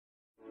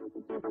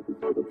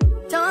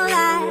Don't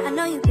lie, I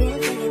know you've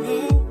been thinking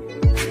it.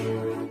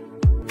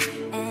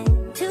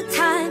 And 2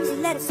 times you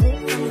let it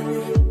slip from your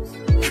lips.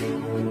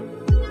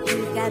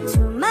 You've got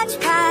too much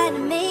pride to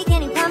make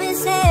any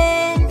promises,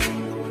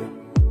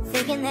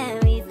 thinking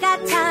that we've got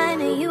time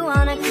and you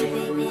wanna keep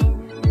it in.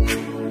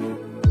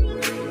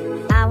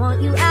 I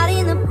want you out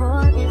in the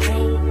pouring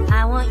rain,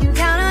 I want you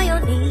down on your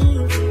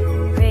knees,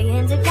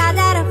 praying to God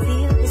that I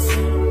feel the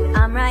same.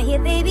 I'm right here,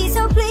 baby,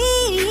 so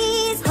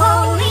please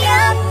hold me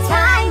up,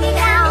 tie me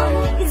down,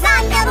 'cause I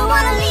never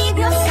wanna leave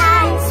your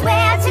side.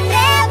 Swear to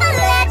never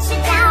let you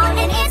down,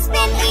 and it's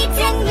been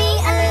eating me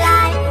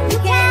alive. You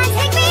can't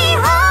take me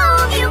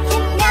home, you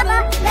can never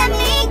let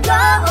me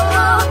go.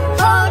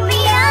 Hold me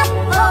up,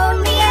 hold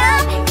me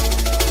up,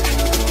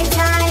 and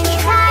tie me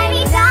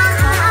down,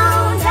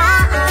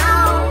 down,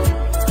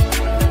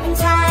 and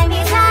tie me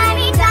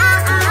down,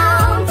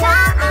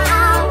 down,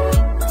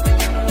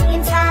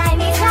 and tie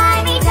me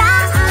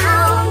down,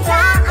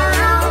 down,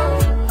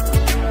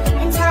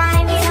 and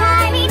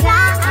tie me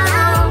down,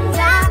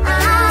 down.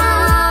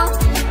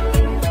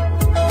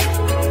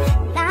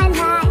 9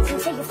 nights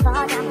until you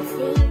fall down the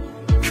feet.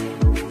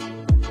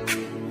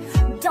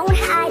 Don't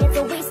hide, it's a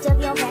waste of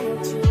your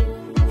energy.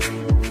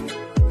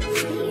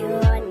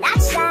 You're not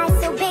shy,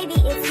 so baby,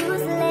 it's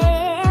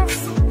useless.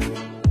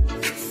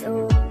 So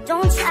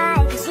don't try,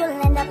 'cause you'll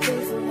end up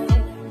losing it.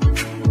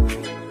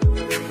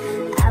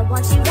 I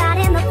want you out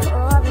in the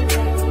pouring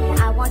rain,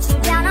 I want you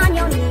down on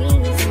your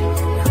knees,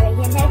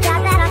 praying to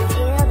God that I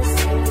feel the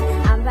same.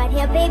 I'm right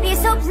here, baby,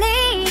 so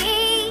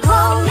please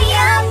hold me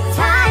up,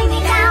 tie me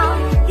down,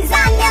 'cause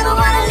I never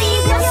wanna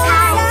leave your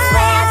side.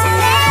 Swear to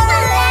never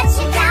let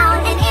you down,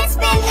 and it's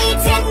been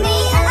eating me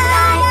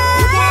alive.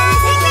 You can't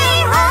take me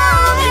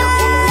home, you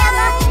can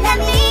never let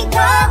me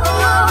go.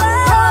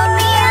 Hold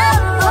me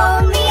up,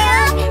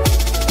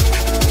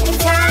 and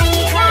tie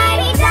me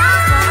down,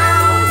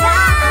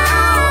 down,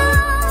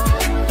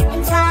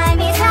 and tie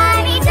me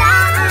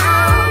down,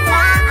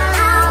 down,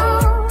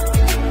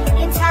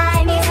 and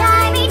tie me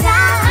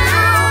down,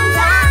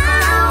 down,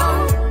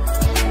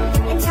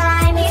 and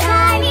tie me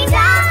down,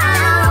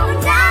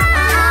 down,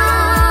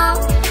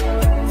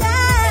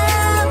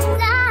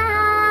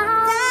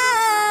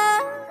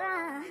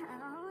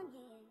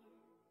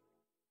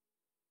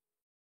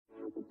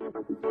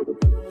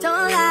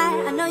 Don't lie,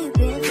 I know you've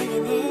been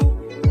thinking it.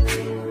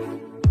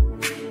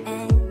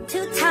 And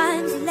 2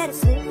 times you let it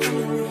slip from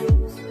your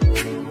lips.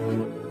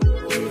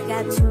 You've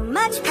got too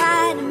much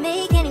pride to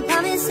make any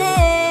promises,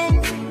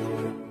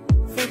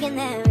 thinking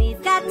that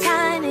we've got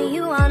time and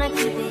you wanna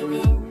keep it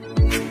in.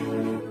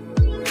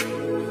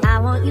 I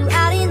want you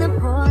out in the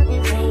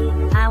pouring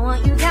rain, I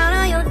want you down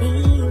on your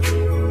knees,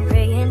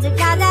 praying to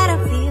God that I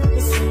feel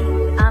the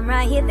same. I'm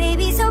right here,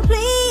 baby, so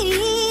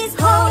please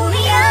hold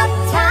me up,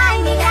 tie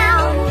me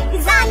down,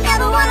 'cause I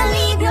never wanna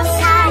leave your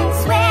side.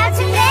 Swear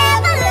to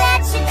never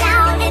let you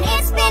down, and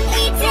it's been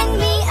eating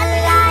me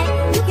alive.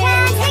 You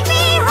can't take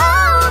me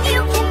home,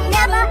 you can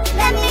never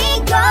let me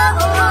go.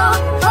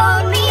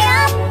 Hold me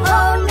up,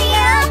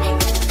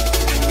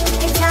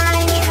 and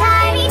tie me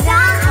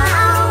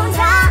down,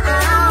 down,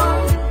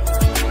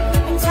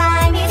 and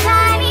tie me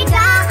down,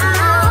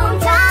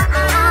 down,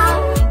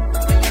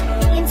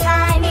 and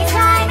tie me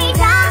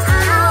down,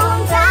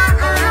 down,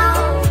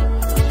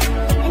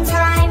 and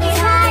tie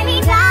me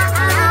down,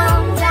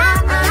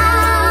 down.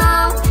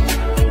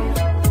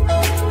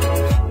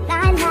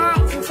 9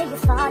 nights until you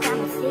fall down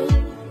the feet.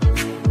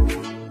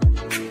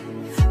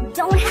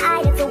 Don't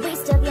hide, it's a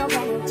waste of your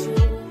energy.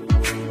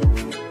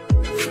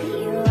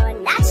 You're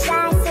not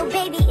shy, so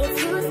baby, it's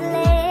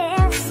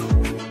useless.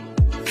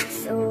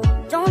 So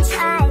don't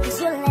try, 'cause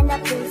you'll end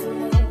up losing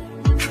it.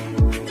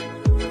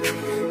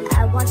 I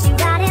want you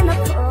out in the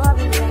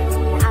pouring rain,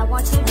 I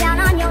want you down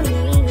on your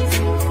knees,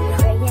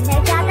 praying to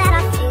God that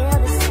I feel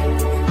the same.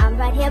 I'm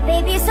right here,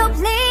 baby, so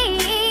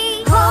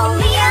please hold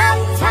me up,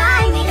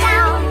 tie me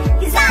down,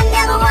 'cause I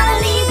never wanna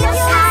leave your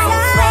side.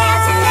 Swear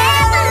to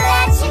never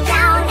let you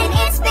down, and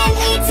it's been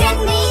eating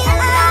me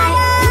alive.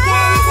 You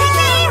can't take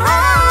me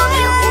home,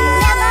 you can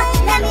never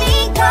let me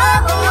go.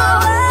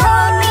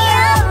 Hold me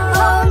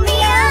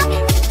up,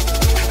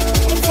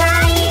 and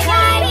tie me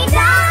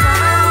down,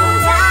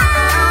 down,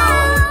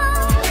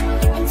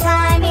 and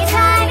tie me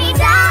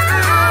down,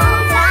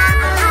 down,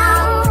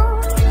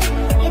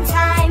 and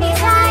tie me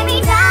down,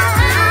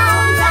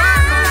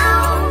 down,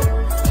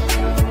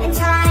 and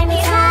tie me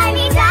down,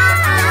 down,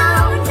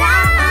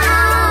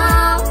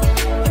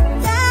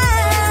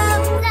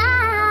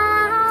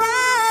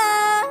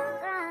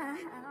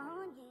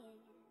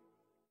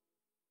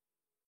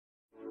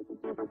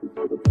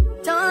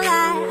 Don't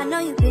lie, I know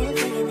you've been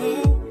thinking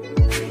it.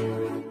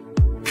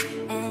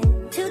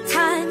 And 2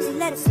 times you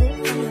let it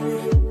slip from your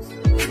lips.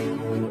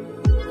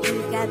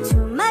 You've got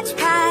too much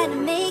pride to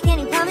make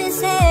any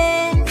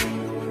promises,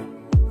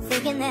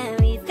 thinking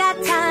that we've got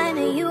time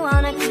and you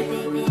wanna keep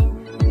it in.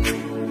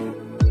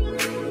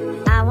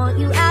 I want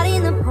you out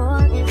in the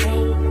pouring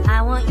rain,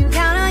 I want you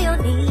down on your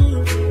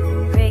knees,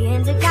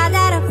 praying to God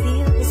that I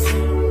feel the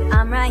same.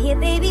 I'm right here,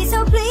 baby,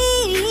 so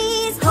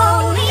please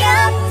hold me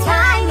up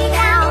tight.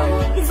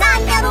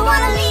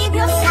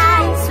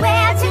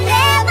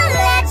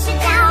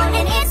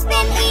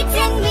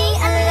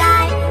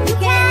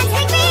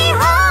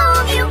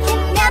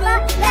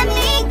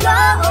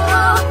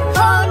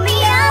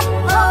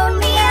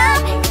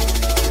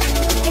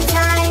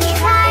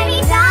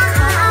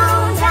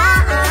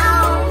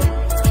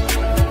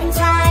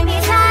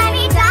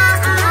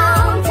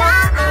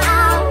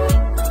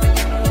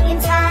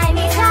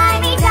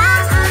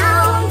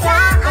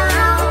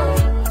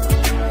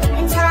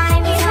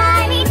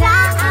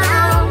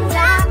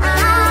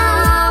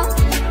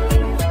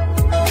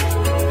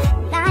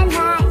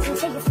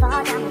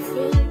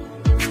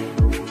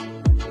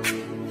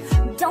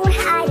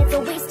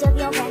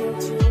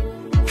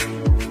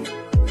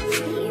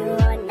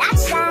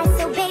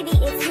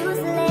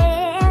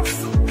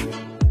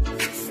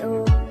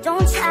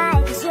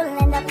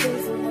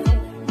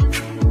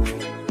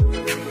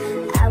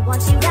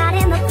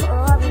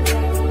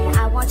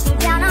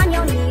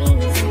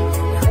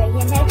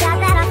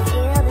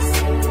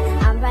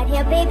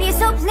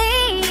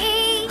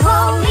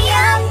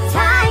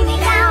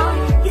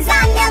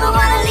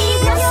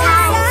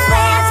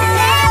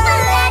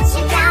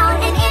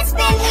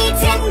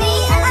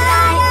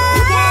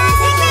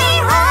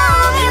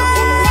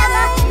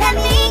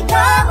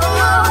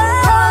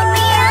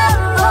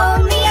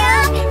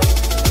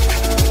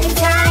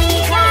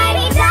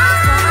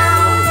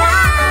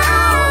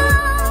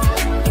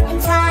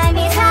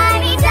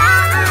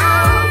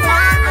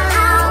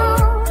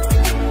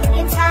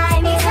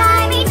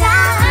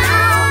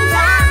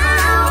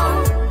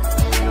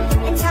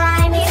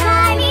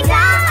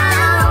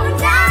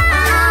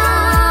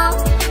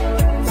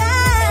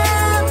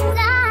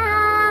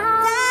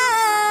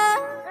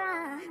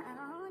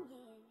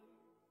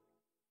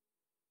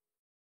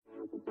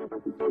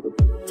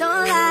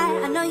 Don't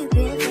lie, I know you've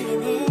been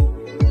thinking it.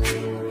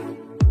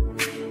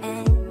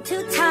 And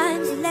 2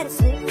 times you let it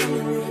slip from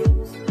your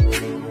lips.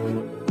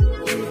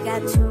 You've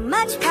got too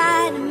much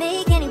pride to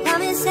make any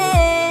promises,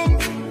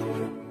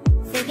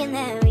 thinking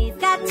that we've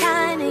got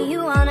time and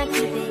you wanna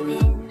keep it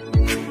in.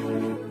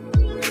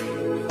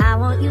 I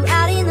want you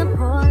out in the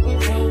pouring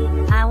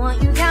rain, I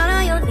want you down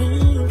on your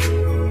knees,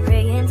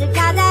 praying to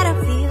God that I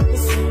feel the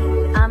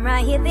same. I'm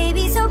right here,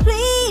 baby, so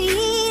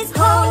please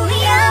hold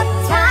me up,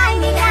 tie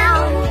me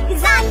down,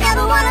 'cause I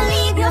never wanna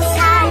leave your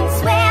side.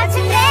 Swear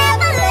to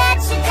never let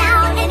you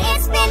down, and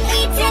it's been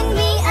eating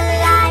me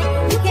alive.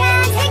 You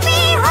can't take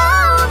me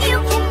home, you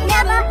can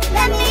never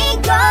let me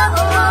go.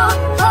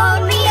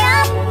 Hold me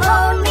up,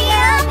 hold me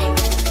up,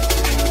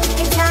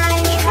 and tie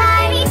me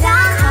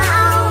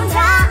down,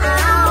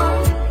 down,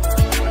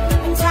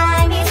 and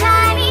tie me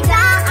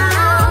down,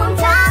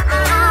 down,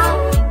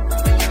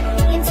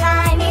 and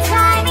tie me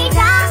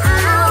down,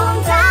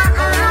 down,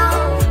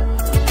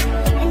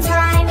 and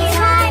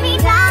tie me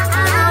down,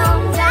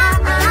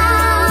 down.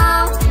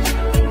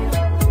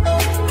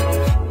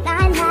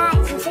 9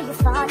 nights until you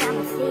fall down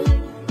my feet.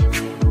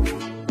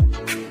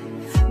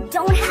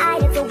 Don't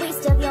hide, it's a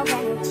waste of your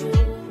energy.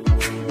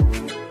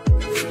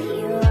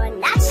 You're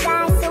not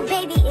shy, so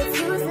baby, it's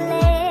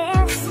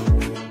useless.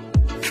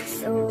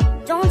 So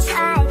don't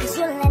try, 'cause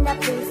you'll end up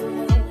losing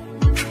it.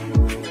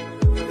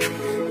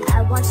 I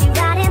want you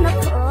out in the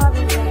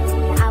pouring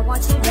rain, I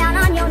want you down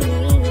on your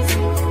knees,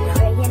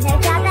 praying to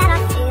God that I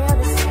feel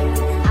the same.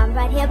 I'm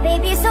right here,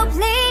 baby, so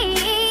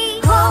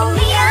please hold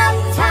me up,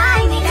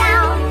 tie me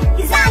down,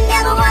 'cause I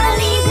never wanna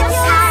leave your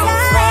side.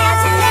 Swear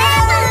to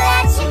never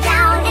let you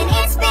down, and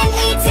it's been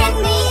eating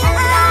me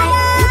alive.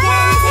 You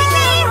can't take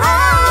me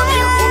home,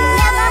 you can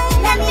never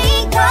let me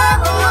go.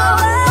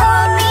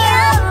 Hold me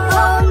up,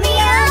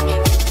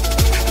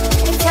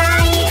 and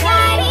tie me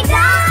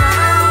down,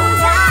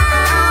 down,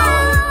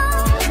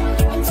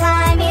 and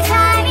tie me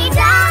down,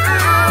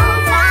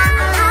 down,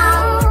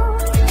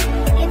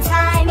 and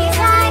tie me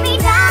down,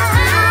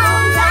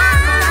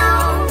 down,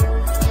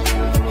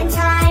 and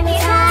tie me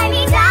down,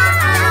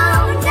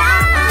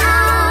 down,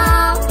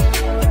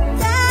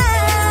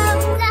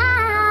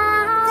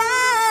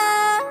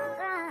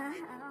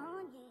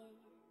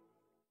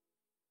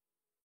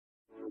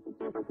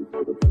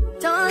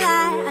 Don't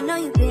lie, I know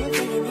you've been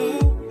thinking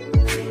it.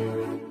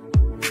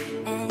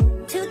 And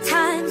 2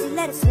 times you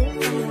let it slip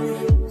from your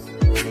lips.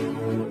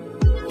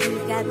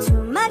 You've got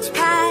too much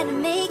pride to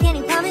make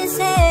any promises,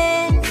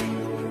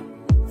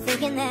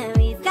 thinking that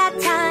we've got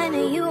time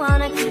and you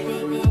wanna keep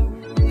it in.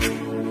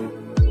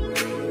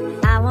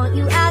 I want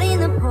you out in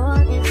the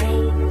pouring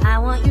rain, I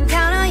want you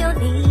down on your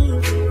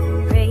knees,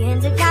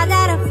 praying to God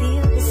that I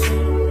feel the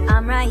same.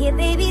 I'm right here,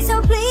 baby,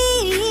 so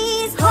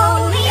please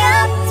hold me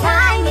up,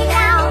 tie me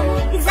down,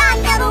 'cause I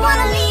never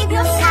wanna leave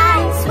your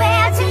side.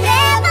 Swear to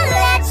never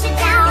let you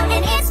down,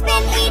 and it's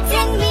been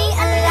eating me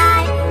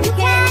alive. You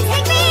can't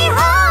take me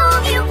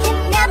home, you can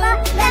never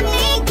let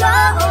me go.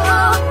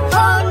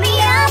 Hold me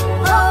up,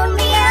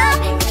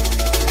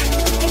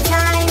 and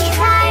tie me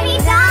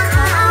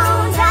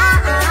down,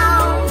 down,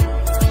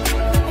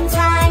 and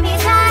tie me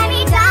down,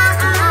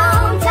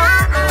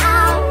 down,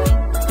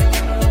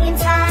 and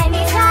tie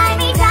me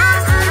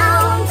down,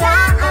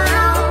 down,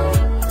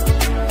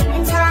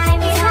 and tie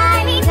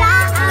me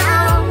down,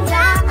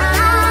 down.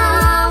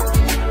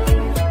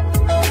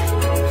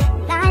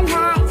 9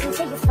 nights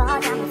until you fall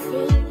down my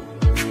feet.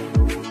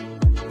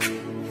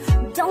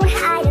 Don't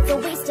hide, it's a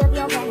waste of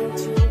your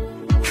energy.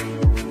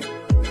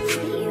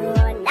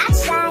 You're not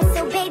shy,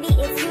 so baby,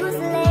 it's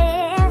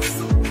useless.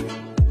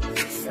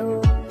 So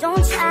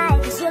don't try,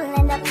 'cause you'll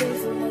end up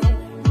losing it.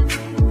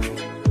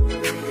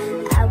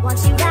 I want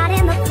you out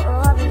in the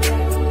pouring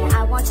rain,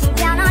 I want you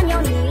down on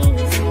your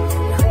knees,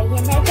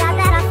 praying to God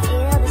that I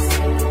feel the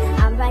same.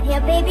 I'm right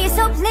here, baby,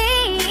 so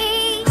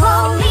please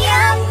hold me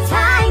up,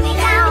 tie me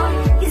down,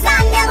 'cause I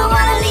never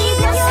wanna leave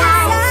your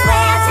side.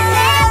 Swear to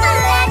never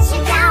let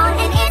you down,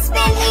 and it's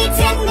been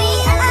eating me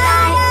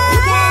alive. You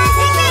can't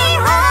take me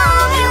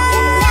home, you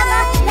can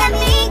never let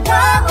me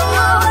go.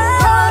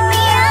 Hold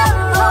me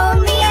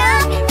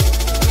up,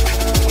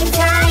 and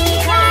tie me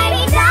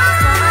down,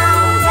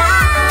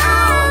 down,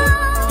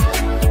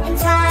 and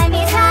tie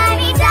me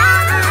down,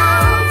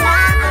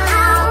 down,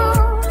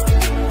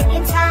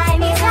 and tie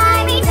me down,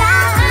 down,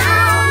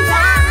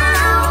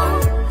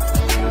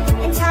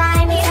 and tie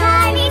me down,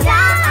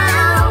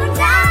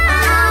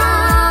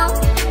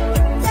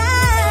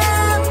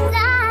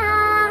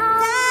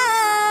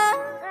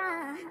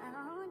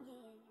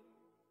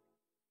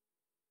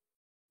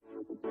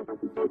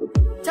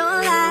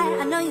 Don't lie,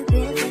 I know you've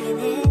been thinking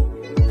it.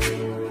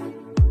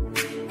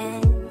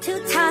 And 2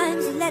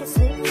 times you let it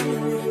slip from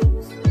your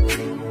lips.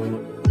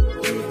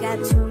 You've got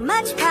too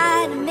much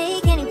pride to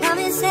make any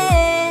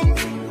promises,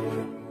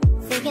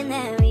 thinking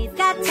that we've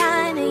got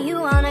time and you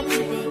wanna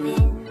keep it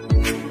in.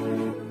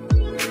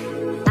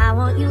 I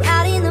want you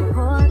out in the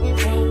pouring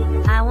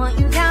rain, I want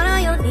you down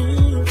on your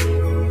knees,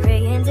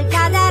 praying to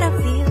God that I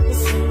feel the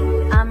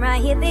same. I'm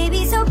right here,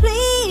 baby, so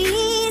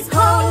please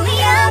hold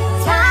me up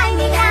tight.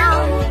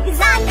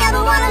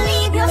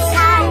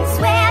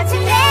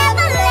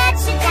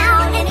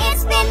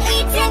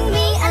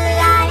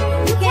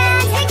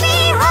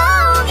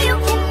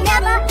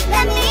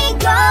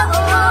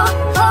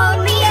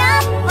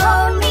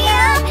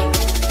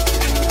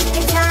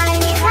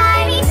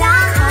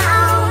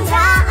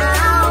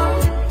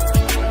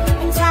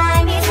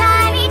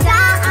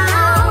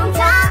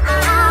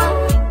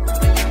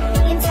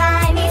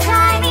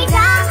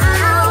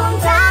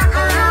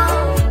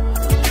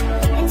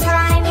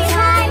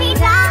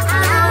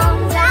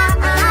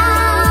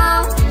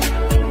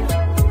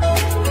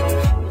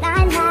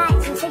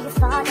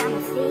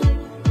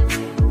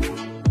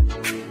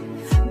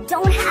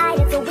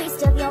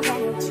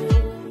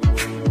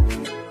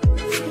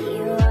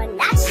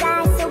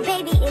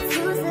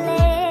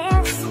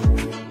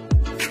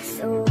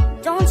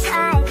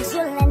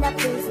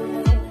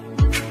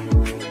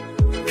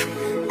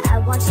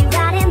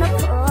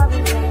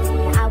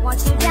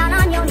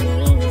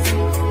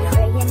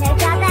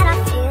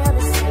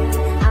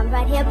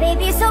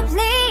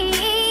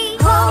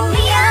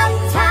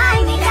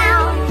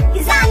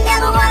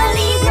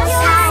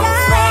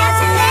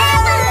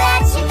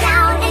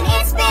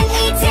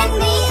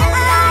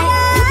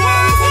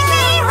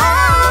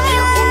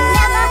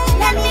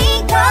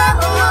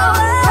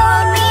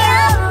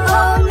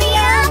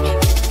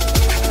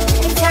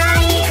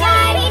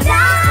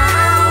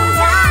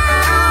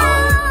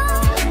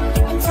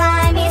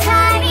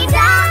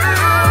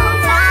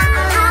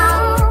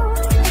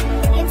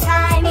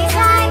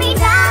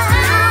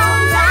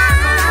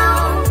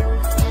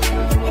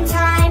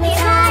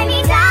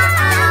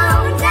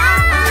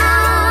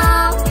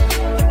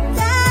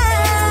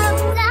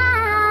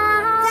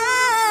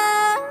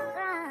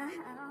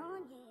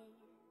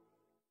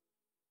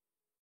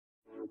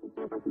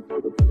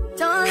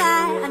 Don't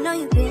lie, I know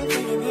you've been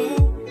thinking it.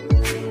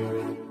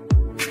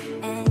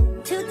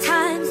 And 2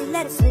 times you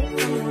let it slip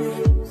from your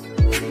lips.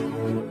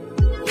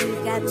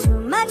 You've got too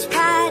much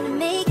pride to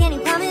make any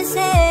promises,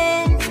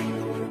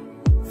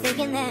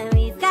 thinking that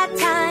we've got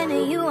time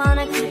and you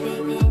wanna keep it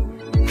in.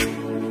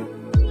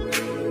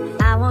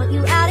 I want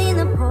you out in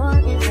the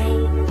pouring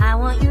rain, I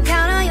want you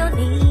down on your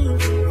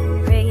knees,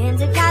 praying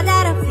to God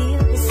that I feel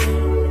the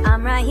same.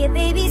 I'm right here,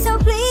 baby, so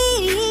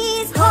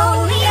please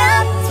hold me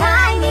up,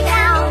 tie me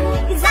down,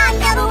 'cause I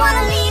never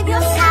wanna leave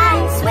your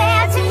side.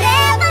 Swear to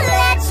never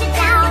let you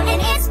down,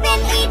 and it's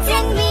been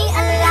eating me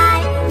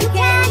alive. You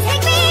can't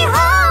take me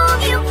home,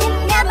 you can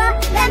never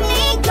let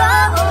me go.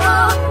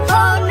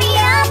 Hold me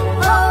up,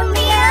 hold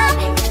me up,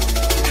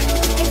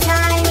 and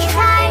tie me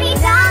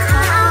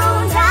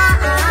down,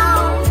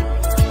 down,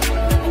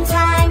 and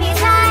tie me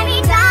down,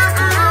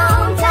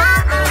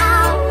 down,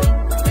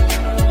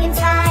 and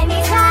tie me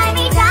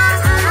down,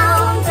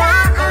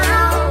 down,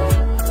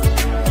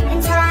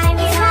 and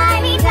tie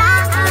me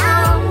down,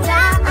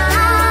 down.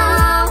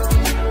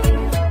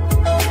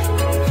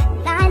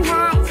 9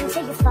 nights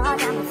until you fall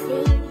down my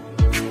feet.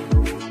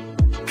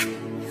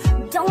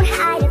 Don't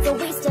hide, it's a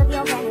waste of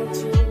your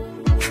energy.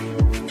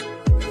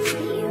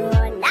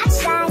 You're not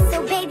shy, so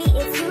baby,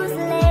 it's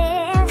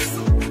useless.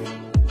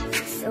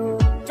 So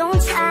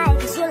don't try,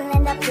 'cause you'll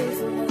end up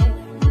losing it.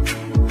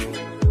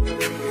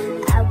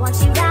 I want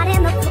you out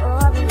in the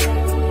pouring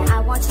rain, I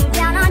want you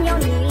down on your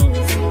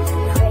knees,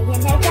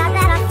 praying to God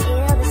that I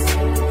feel the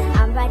same.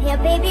 I'm right here,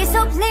 baby, so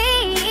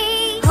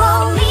please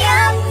hold me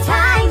up,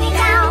 tie me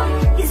down,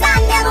 'cause I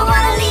never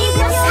wanna leave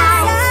your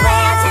side.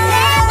 Swear to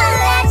never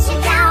let you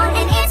down,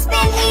 and it's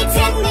been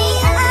eating me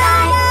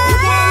alive. You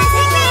can't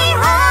take me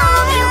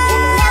home, you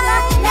can never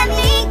let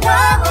me go.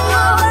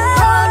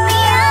 Hold me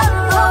up,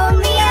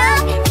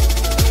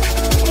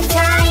 and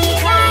tie me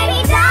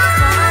down,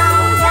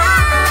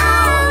 down,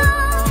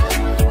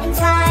 and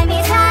tie me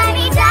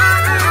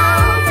down,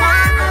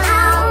 down,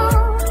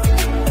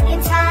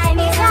 and tie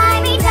me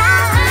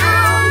down,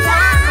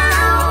 down,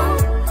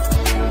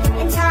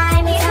 and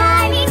tie me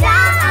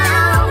down,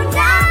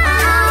 down,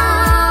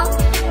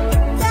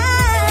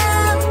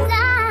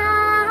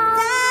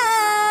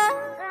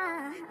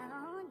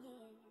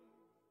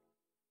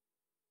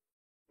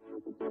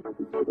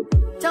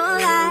 Don't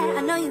lie,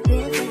 I know you've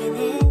been thinking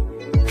it.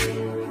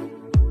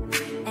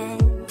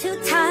 And 2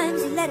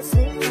 times you let it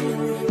slip from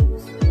your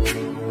lips.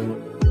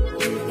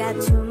 You've got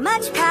too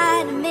much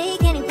pride to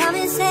make any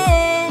promises,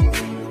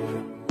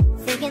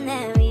 thinking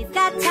that we've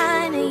got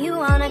time and you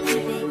wanna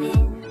keep it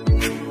in.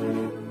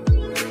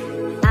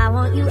 I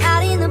want you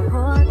out in the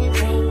pouring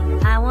rain,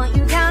 I want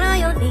you down on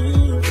your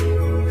knees,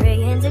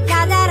 praying to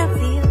God that I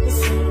feel the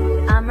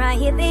same. I'm right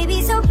here,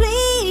 baby, so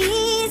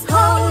please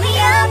hold me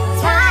up,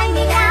 tie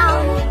me down,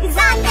 'cause I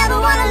never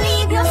wanna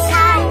leave your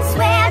side.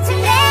 Swear to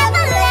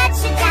never let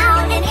you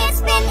down, and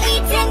it's been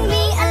eating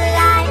me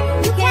alive.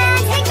 You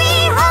can't take me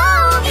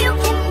home, you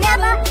can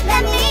never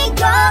let me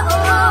go.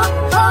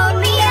 Hold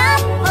me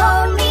up,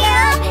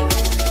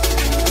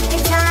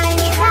 and tie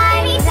me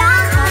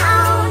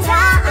down,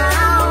 down,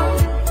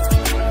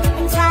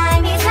 and tie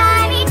me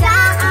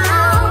down,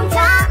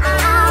 down,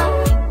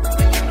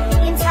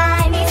 and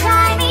tie me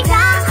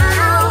down,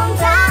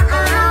 down,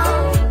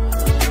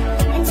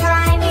 and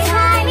tie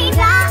me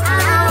down,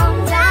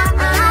 down.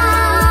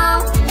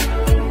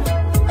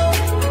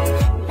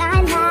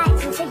 9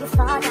 nights until you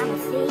fall down my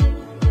feet.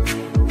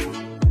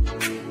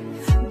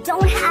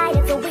 Don't hide,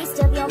 it's a waste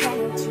of your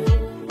energy.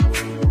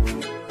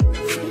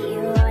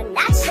 You're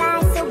not shy,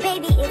 so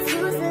baby, it's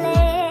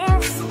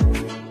useless.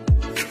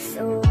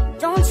 So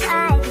don't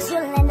try, 'cause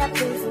you'll end up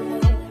losing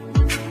it.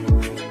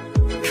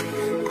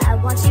 I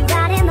want you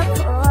out in the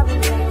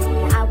pouring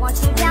rain, I want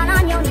you down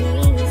on your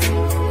knees,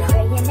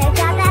 praying to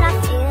God that I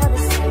feel the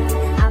same.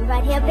 I'm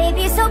right here,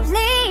 baby, so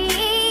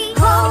please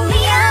hold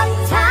me up,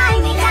 tie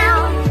me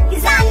down,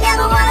 'cause I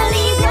never wanna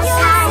leave your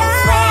side.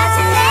 Swear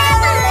to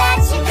never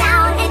let you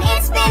down, and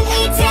it's been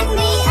eating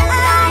me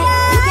alive.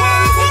 You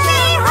can't take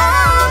me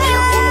home, you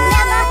can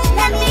never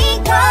let me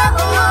go.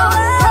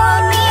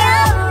 Hold me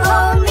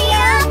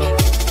up,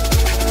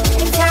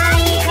 and tie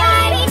me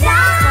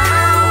down,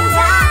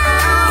 down,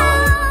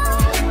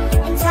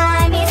 and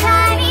tie me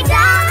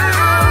down,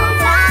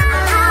 down,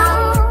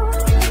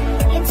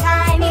 and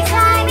tie me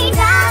down,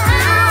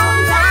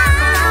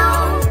 down,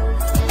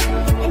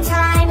 and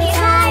tie me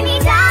down, down,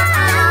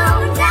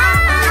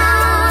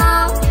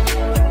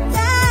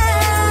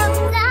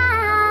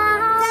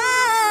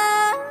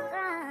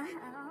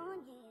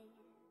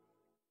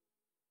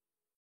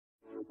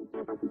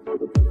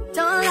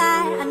 Don't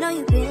lie, I know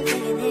you've been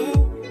thinking it.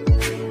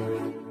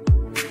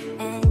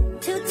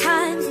 And 2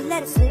 times you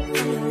let it slip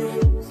from your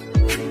lips.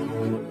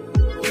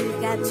 You've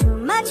got too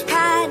much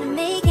pride to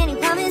make any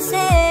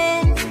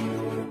promises,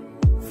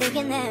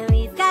 thinking that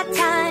we've got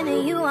time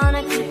and you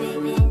wanna keep it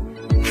in.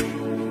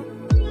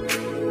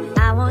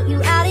 I want you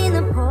out in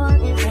the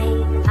pouring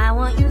rain, I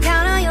want you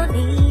down on your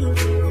knees,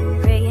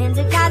 praying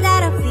to God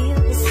that I feel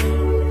the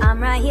same. I'm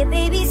right here,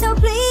 baby, so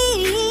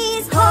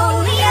please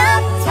hold me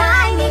up tight.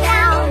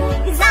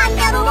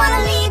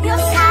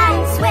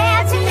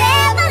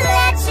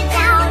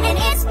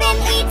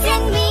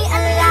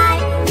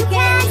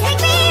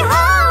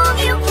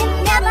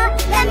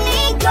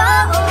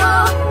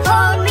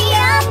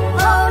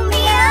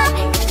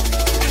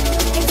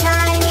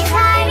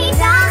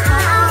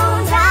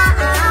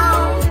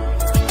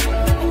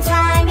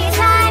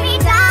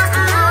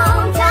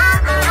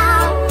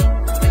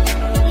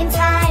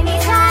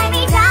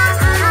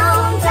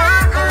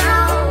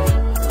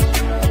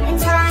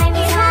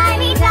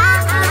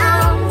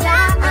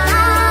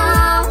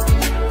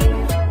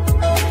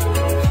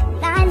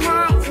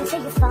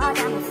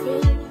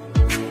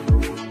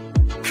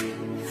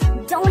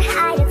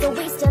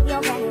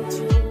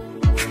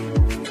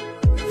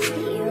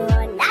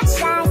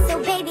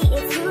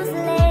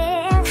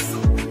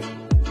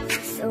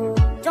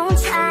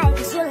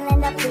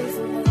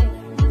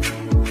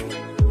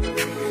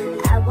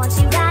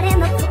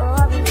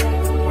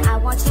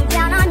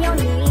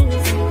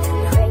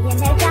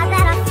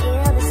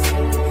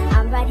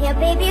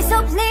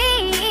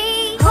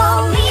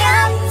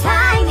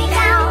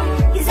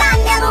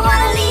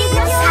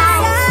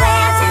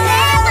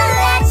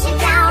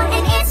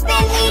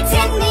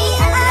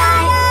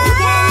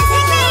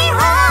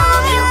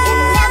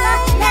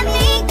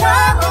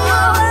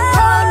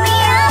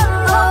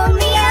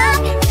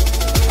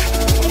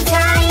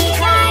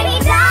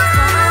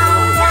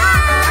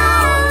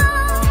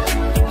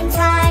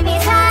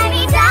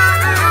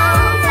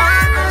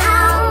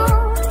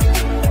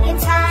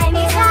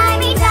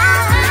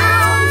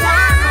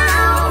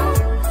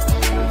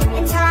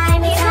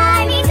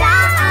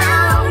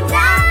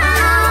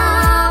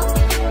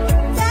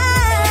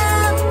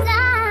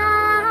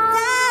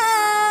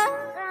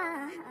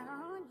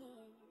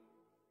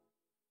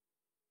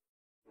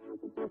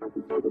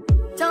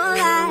 Don't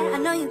lie, I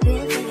know you've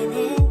been thinking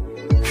it.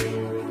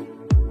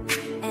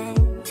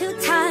 And 2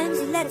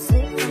 times you let it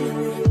slip from your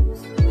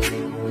lips.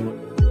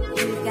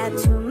 You've got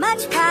too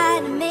much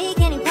pride to make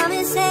any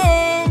promises,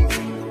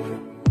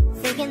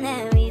 thinking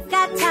that we've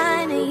got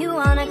time and you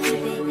wanna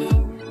keep it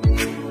in.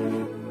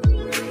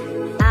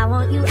 I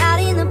want you out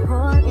in the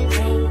pouring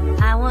rain,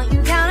 I want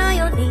you down on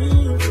your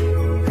knees,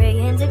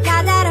 praying to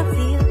God that I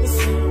feel the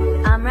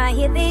same. I'm right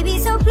here, baby,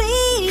 so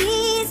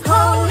please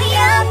hold me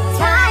up,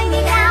 tie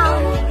me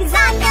down, 'cause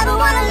I never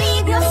wanna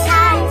leave your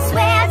side.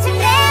 Swear to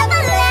never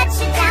let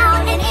you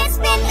down, and it's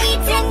been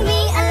eating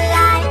me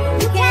alive.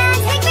 You can't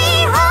take me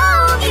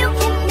home, you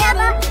can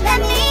never let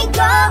me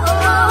go.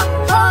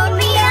 Hold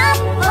me up,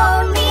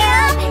 hold me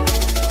up,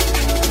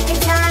 and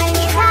tie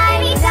me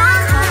down,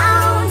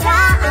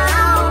 down,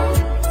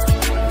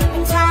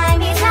 and tie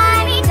me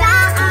down,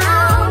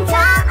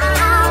 down,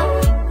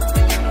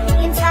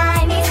 and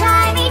tie me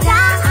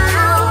down,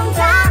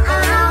 down,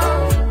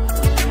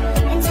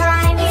 and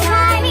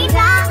tie me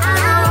down,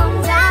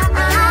 down.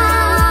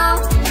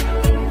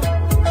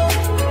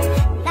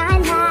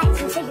 9 nights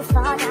until you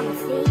fall down your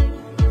feet.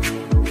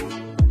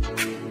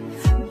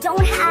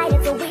 Don't hide,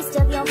 it's a waste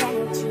of your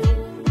energy.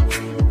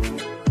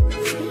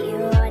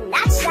 You're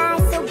not shy,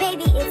 so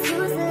baby, it's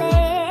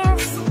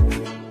useless.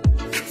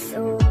 So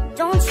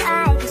don't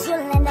try, 'cause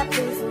you'll end up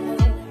losing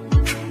it.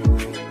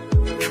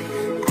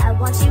 I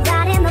want you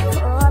out in the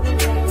pouring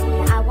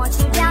rain, I want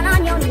you down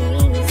on your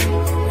knees,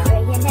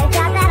 praying to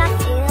God that I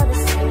feel the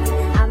same.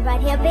 I'm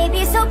right here,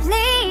 baby, so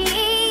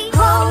please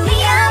hold me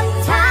up,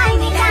 tie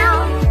me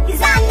down,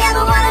 'cause I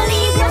never wanna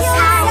leave your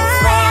side.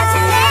 Swear to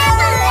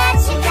never let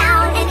you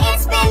down, and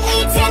it's been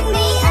eating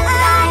me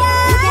alive.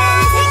 You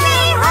can't take me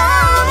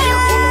home, you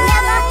can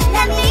never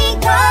let me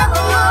go.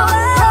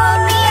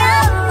 Hold me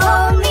up,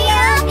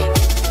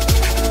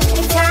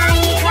 and tie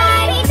me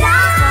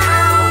down,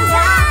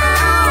 down,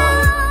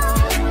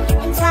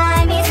 and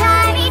tie me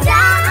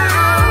down,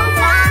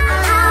 down,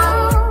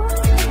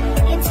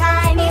 and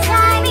tie me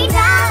down,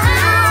 down,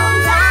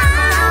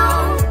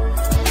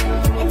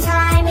 and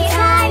tie me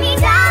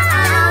down,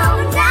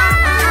 down.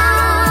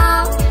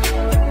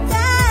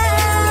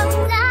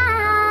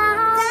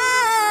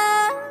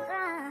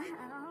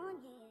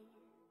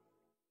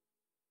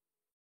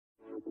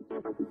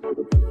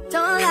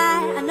 Don't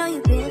lie, I know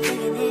you've been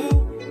thinking it.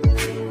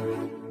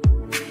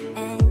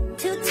 And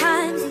 2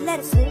 times you let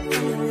it slip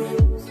from your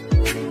lips.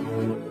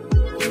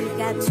 You've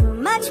got too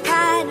much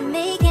pride to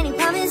make any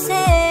promises,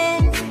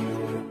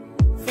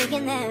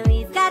 thinking that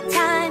we've got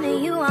time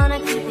and you wanna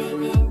keep it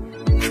in.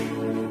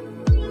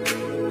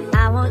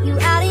 I want you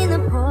out in the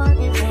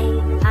pouring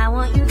rain, I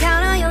want you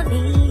down on your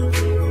knees,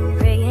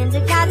 praying to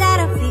God that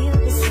I feel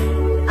the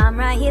same. I'm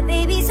right here,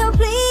 baby, so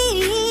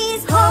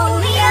please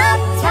hold me up,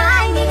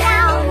 tie me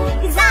down,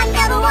 'cause I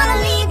never wanna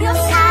leave your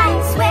side.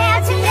 Swear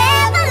to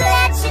never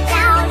let you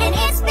down, and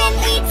it's been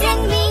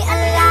eating me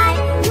alive.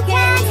 You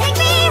can't take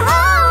me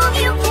home,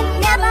 you can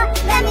never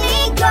let me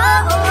go.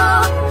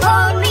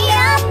 Hold me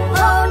up,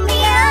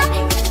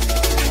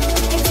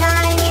 and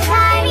tie me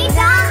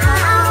down,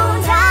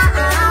 down,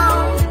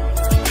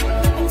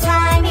 and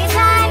tie me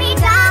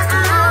down,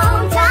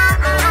 down,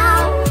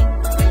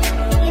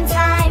 and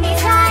tie me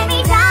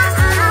down,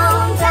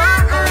 down,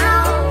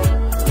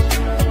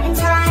 and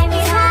tie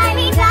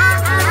me down,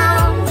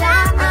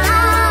 down.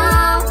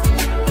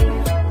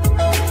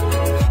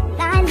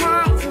 9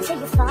 nights until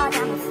you fall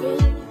down your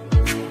feet.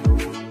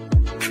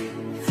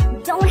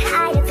 Don't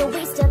hide, it's a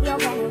waste of your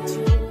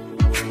energy.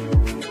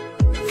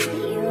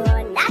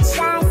 You're not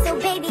shy, so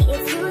baby,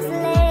 it's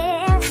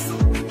useless.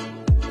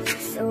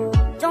 So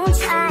don't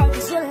try,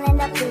 'cause you'll end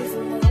up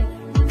losing it.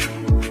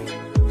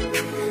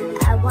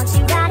 I want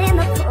you out in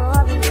the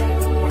pouring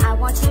rain, I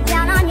want you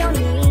down on your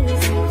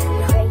knees,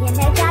 praying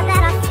to God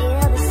that I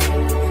feel the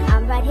same.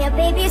 I'm right here,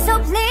 baby, so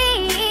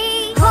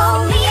please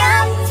hold me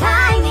up,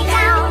 tie me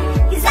down,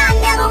 'cause I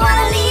never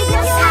wanna leave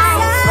your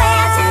side.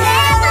 Swear to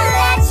never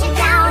let you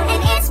down,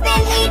 and it's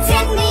been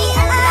eating me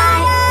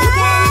alive. You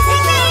can't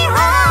take me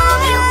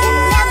home, you can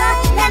never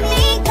let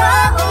me go.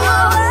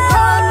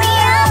 Hold me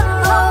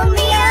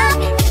up,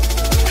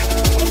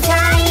 and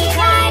tie me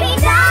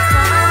down,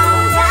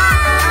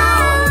 down,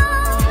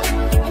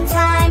 and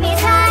tie me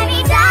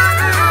down,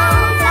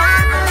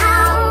 down,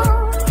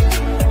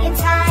 and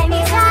tie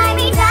me down,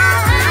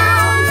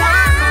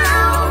 down,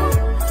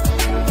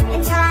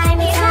 and tie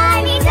me down,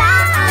 down,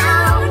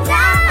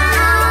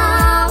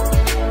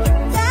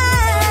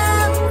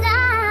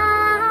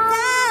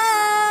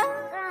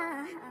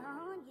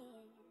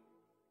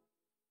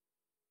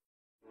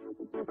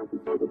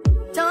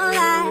 Don't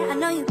lie, I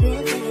know you've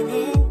been thinking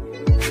it.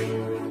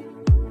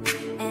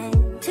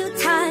 And 2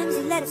 times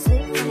you let it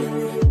slip from your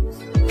lips.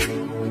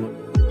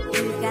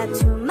 You've got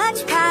too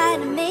much pride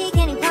to make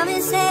any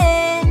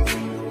promises,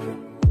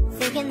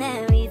 thinking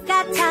that we've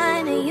got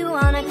time and you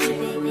wanna keep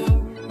it in.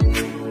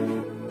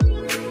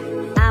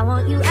 I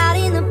want you out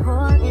in the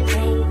pouring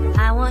rain,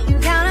 I want you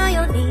down on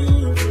your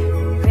knees,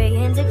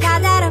 praying to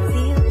God that I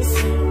feel the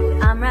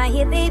same. I'm right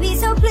here, baby,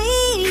 so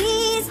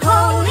please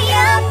hold me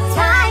up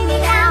tight.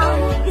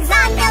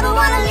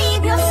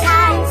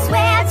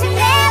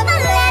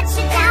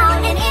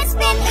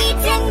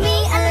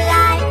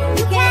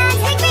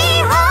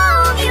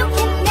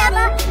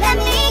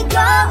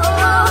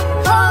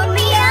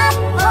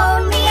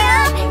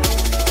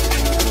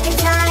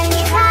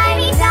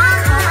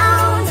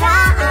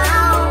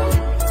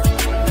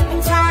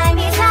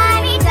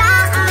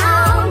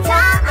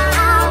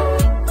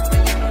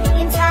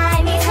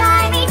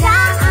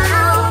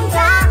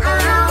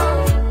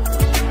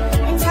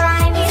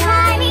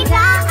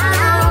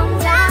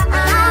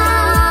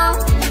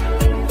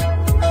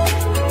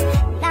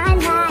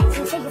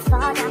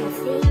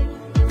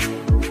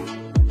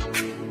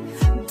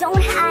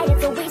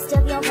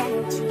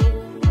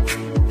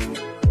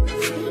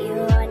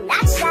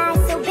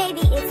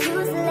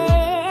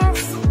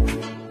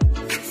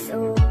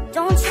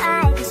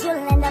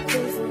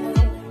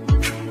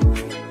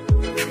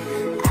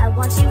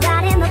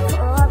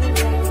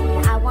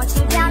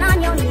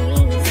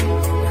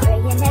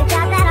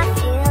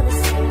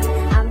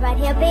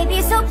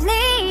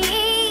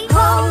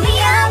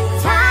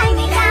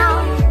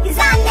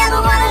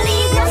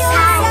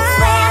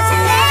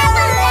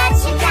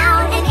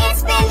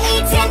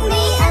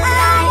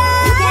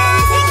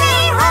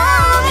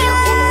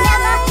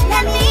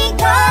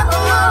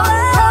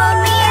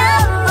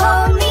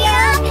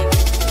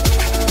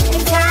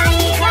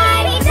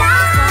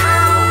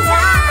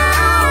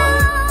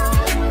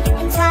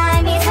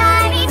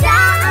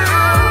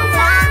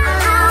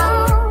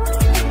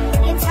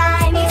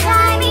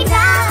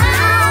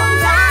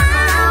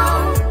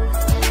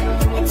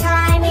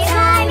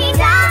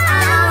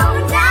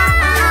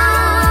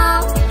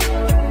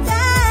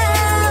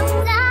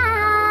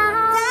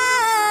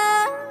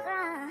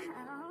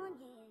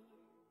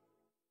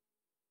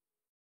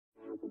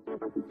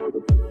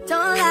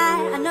 Don't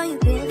lie, I know you've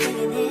been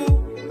thinking it.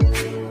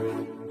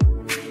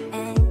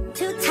 And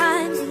 2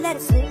 times you let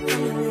it slip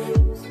from your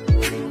lips.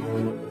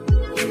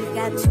 You've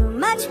got too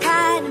much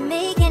pride to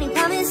make any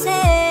promises,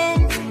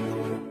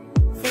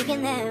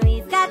 thinking that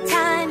we've got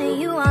time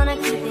and you wanna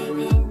keep it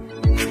in.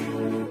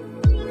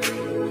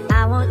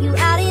 I want you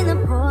out in the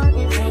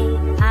pouring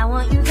rain, I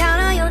want you down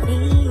on your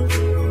knees,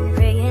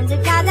 praying to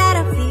God that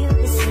I feel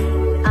the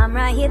same. I'm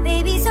right here,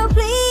 baby, so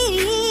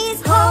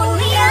please hold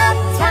me up,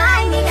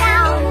 tie me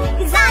down,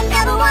 'cause I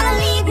never wanna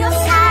leave your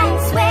side.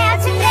 Swear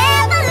to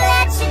never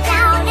let you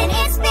down, and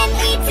it's been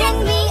eating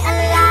me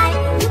alive.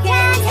 You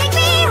can't take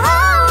me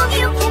home,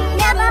 you can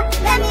never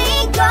let me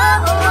go.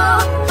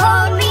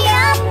 Hold me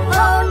up,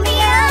 hold me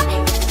up,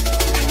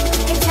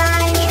 and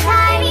tie me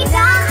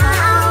down,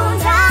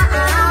 down,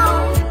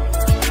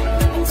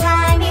 and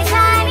tie me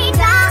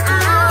down,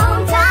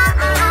 down,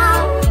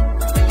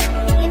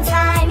 and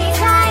tie me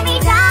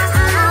down,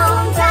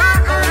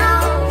 down,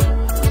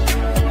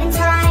 and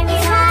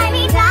tie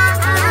me down,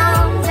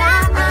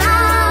 down.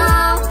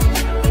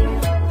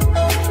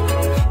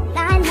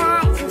 9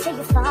 nights until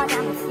you fall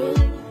down the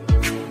feet.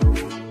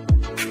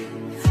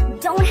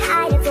 Don't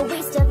hide, it's a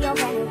waste of your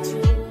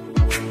energy.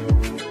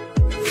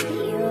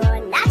 You're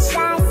not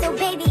shy, so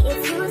baby,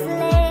 it's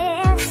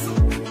useless.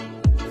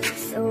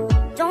 So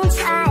don't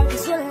try,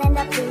 'cause you'll end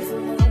up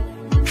losing it.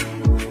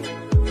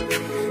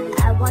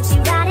 I want you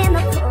out in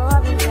the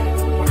pouring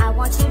rain, I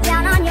want you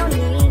down on your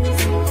knees,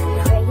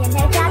 praying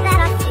to God that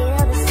I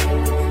feel the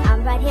same. I'm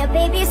right here,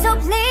 baby, so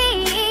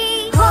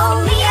please hold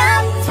me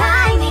up,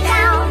 tie me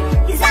down,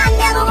 'cause I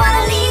never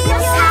wanna leave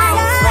your side.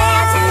 Swear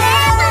to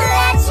never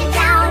let you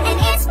down, and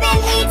it's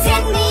been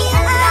eating me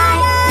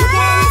alive. You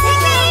can't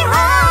take me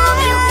home,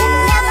 you can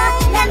never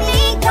let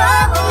me go.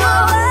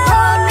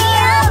 Hold me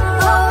up,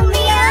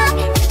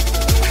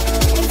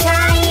 and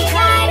tie me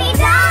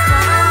down,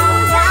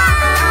 down,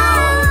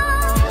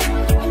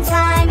 and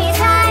tie me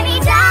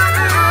down,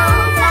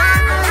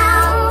 down,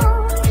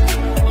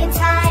 and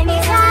tie me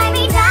down,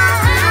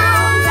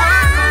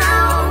 down,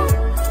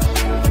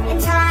 and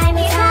tie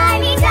me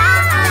down,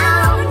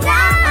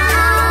 down,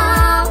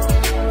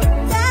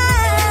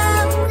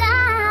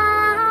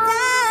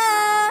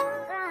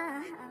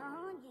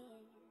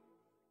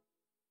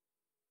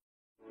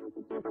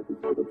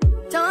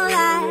 Don't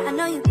lie, I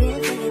know you've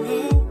been thinking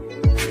it.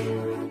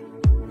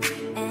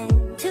 And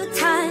 2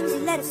 times you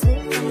let it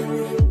slip from your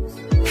lips.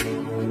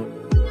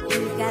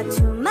 You've got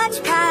too much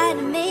pride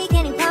to make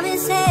any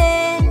promises,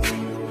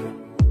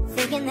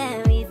 thinking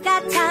that we've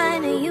got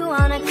time and you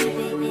wanna keep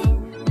it in.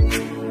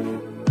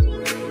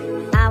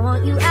 I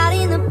want you out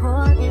in the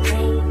pouring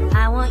rain,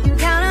 I want you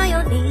down on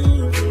your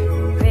knees,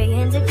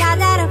 praying to God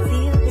that I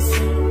feel the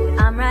same.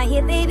 I'm right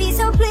here, baby,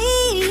 so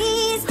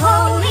please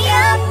hold me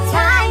up,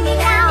 tie me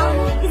down,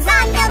 'cause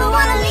I never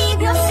wanna leave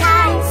your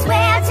side.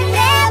 Swear to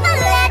never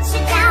let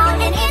you down,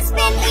 and it's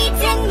been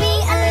eating me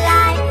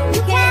alive.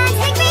 You can't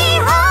take me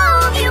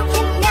home, you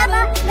can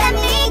never let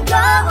me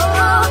go.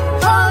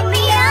 Hold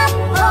me up,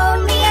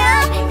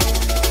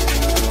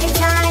 and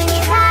tie me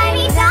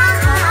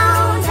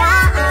down,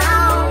 down,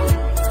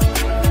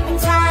 and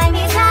tie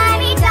me down,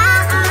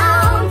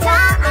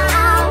 down,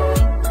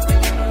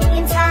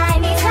 and tie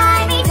me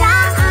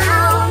down,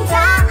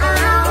 down,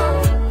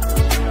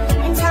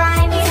 and tie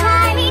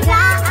me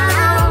down,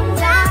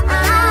 down.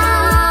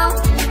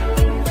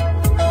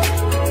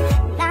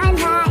 9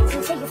 nights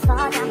until you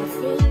fall down the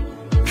feet.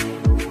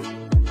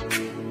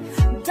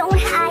 Don't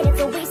hide, it's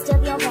a waste of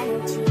your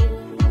energy.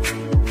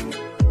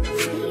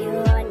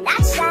 You're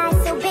not shy,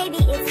 so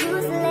baby, it's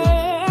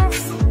useless.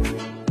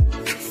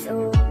 So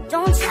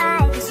don't try,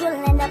 'cause you'll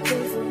end up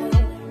losing it.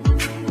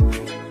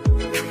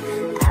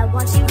 I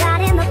want you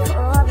out in the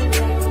pouring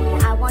rain,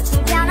 I want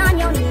you down on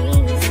your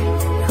knees,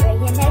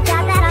 praying to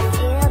God that I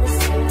feel the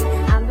same.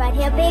 I'm right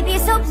here, baby,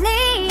 so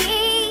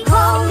please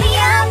hold me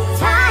up,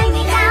 tie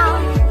me down,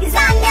 'cause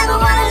I never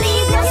wanna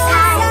leave your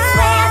side.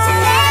 Swear to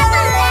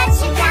never let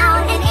you down,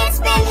 and it's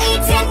been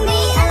eating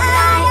me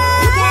alive.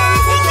 You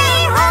can't take me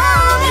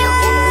home, you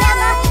can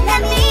never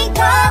let me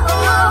go.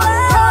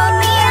 Hold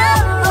me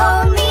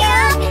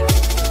up,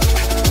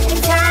 and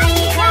tie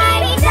me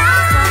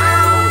down,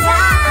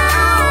 down,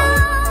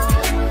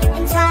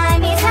 and tie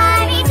me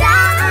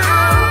down,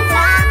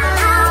 down,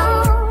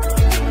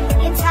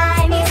 and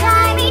tie me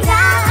down,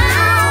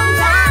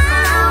 down,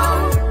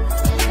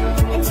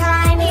 and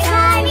tie me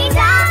down, down,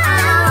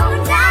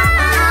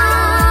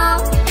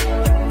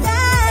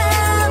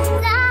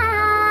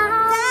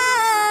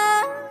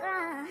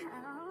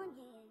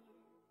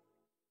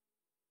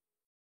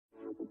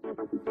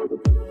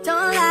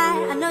 Don't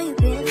lie, I know you've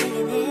been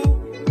thinking it.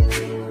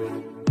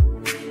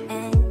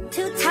 And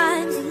 2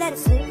 times you let it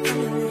slip from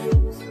your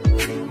lips.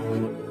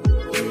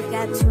 You've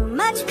got too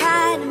much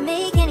pride to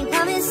make any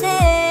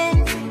promises,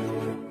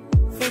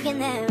 thinking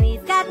that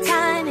we've got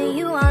time and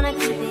you wanna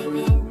keep it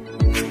in.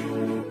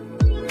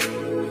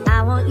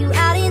 I want you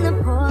out in the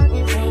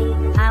pouring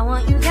rain, I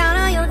want you down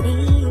on your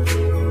knees,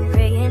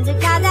 praying to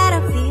God that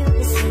I feel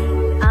the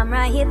same. I'm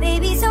right here,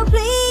 baby, so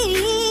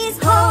please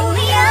hold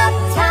me up,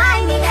 tie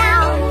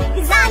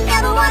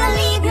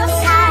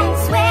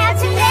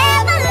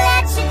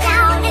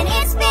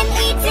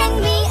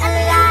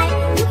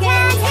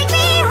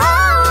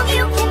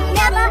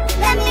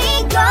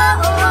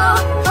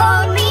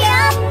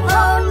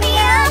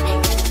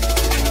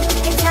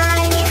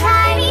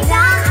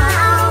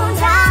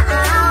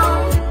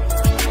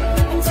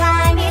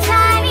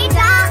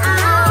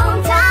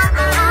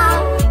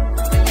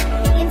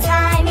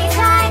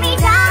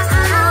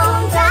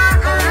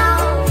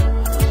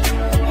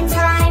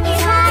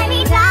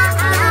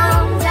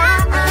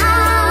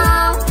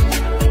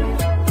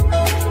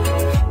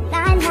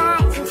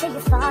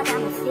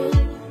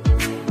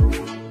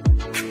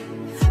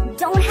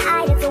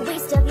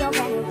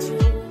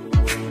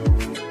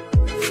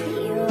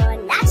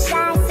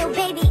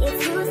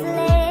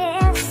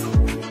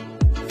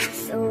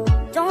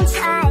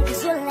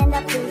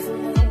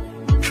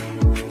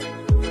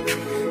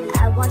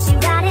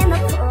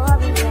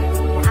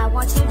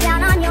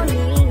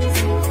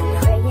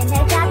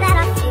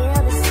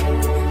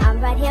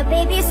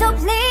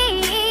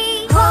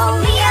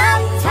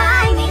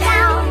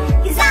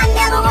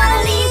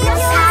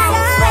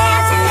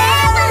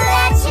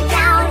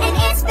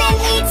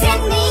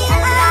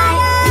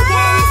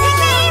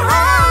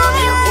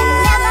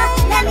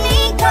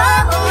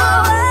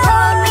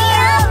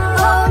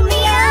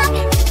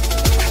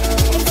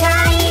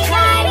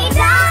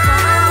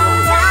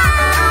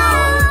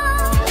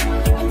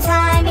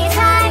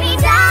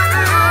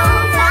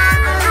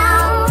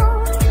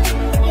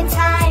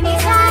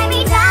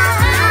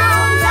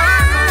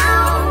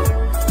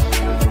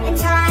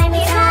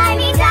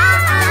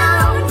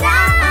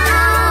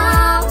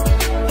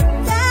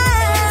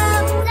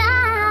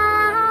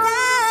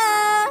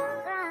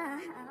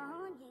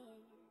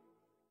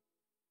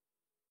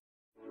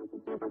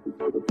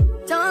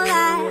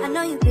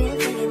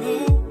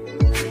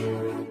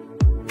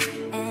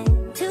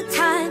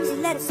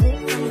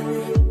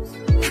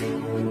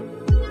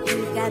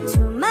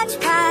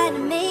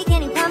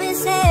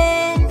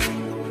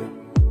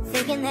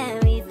thinking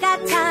that we've got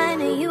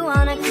time and you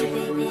wanna keep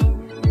it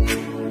in.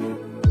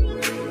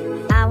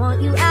 I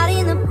want you out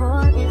in the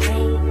pouring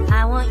rain,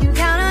 I want you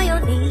down on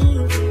your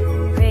knees,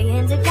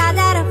 praying to God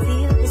that I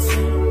feel the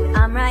same.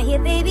 I'm right here,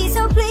 baby,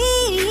 so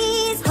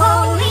please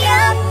hold me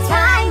up,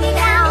 tie me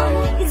down,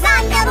 'cause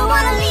I never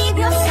wanna leave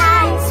your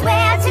side.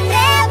 Swear to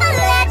never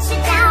let you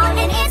down,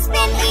 and it's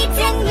been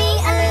eating me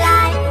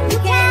alive. You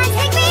can't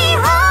take me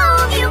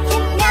home, you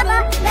can never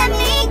let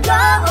me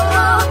go.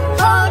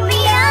 Hold me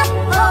up,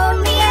 hold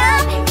me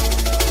up,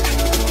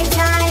 and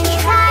tie me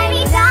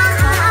down,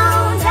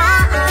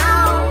 down,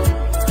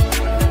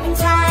 and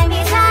tie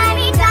me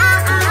down,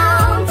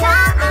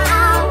 down,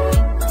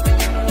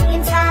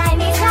 and tie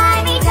me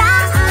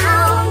down,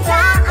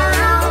 down,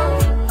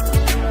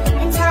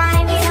 and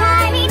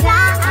tie me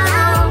down,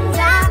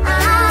 down.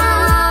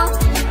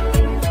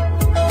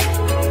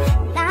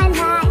 9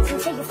 nights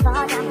until you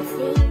fall down your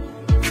feet.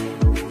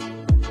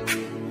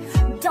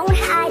 Don't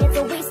hide, it's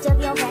a waste of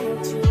your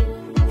energy.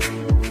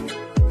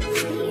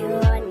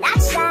 You're not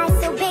shy,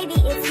 so baby,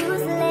 it's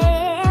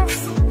useless.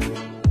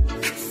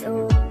 So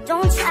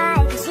don't try,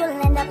 'cause you'll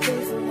end up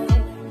losing it.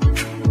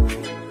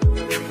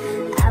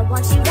 I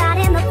want you out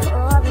in the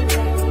pouring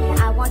rain,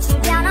 I want you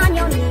down on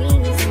your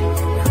knees,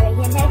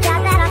 praying to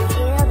God that I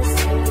feel the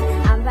same.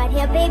 I'm right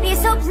here, baby,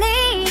 so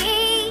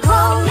please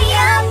hold me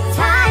up,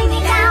 tie me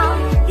down,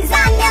 'cause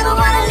I never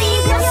wanna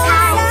leave your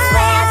side.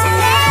 Swear to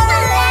never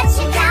let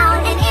you down,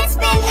 and it's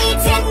been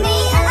eating me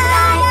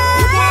alive.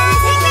 You can't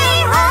take me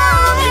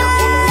home, you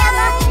can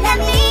never let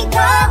me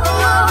go.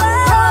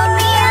 Hold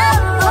me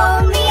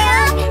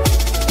up,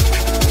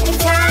 and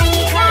tie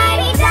me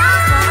down,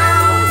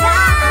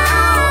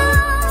 down,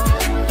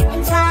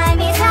 and tie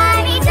me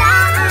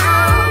down,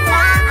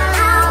 down,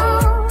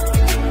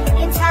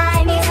 and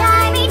tie me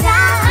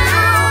down,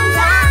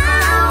 down,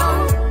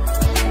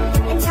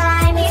 and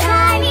tie me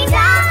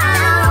down,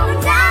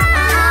 down,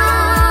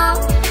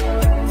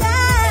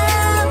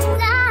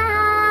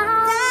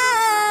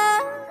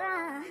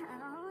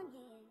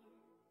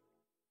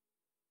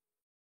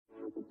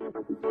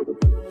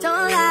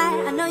 Don't lie,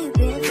 I know you've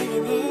been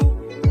thinking it,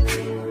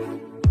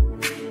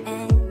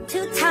 and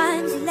 2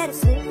 times you let it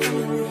slip from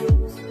your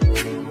lips.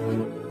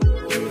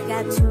 You've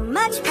got too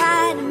much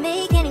pride to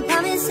make any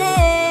promises,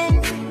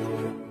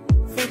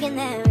 thinking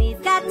that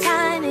we've got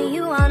time and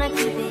you wanna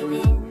keep it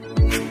in.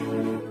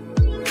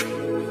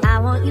 I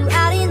want you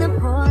out in the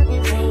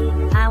pouring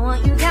rain, I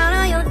want you down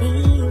on your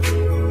knees,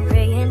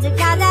 praying to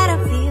God that I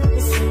feel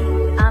the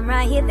same. I'm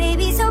right here,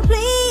 baby, so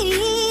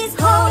please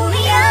hold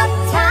me up,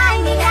 tie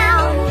me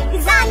down,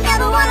 'cause I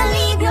never wanna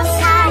leave your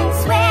side.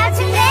 Swear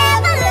to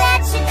never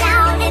let you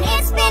down, and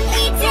it's been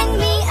eating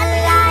me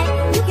alive.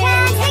 You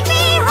can't take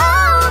me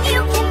home,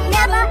 you can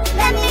never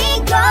let me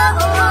go.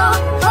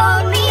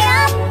 Hold me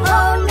up,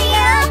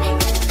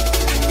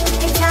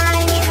 and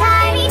tie me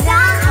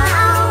down,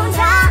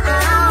 down,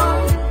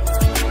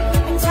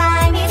 and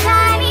tie me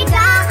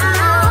down,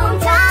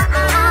 down,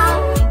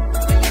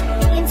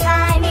 and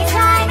tie me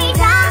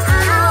down,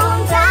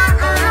 down,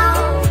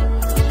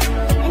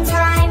 and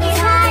tie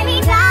me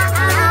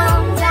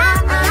down, down.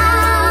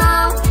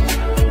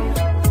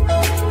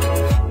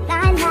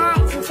 9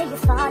 nights until you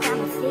fall down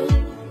your feet.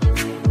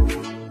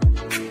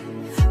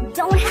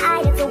 Don't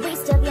hide, it's a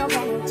waste of your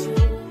energy.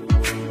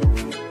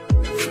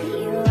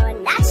 You're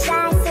not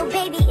shy, so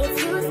baby, it's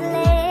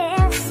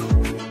useless.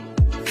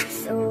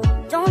 So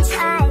don't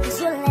try, 'cause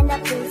you'll end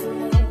up losing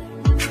it.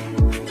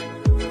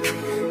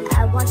 I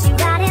want you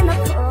out in the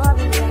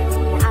pouring rain,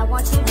 I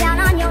want you down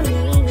on your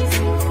knees,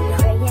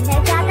 praying to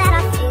God that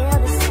I feel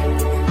the same.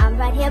 I'm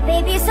right here,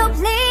 baby, so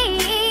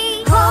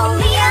please hold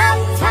me up,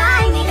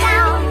 tie me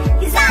down,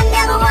 'cause I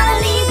never wanna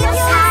leave your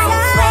side.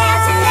 Swear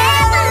to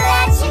never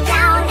let you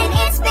down, and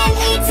it's been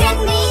eating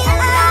me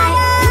alive.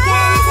 You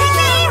can't take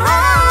me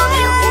home,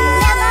 you can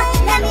never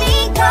let me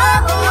go.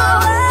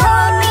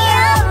 Hold me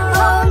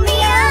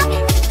up,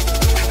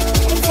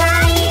 and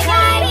tie me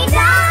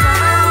down,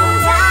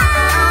 down,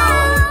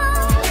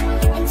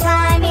 and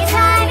tie me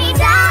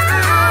down,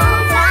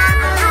 down,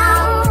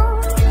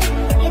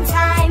 and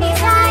tie me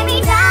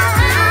down,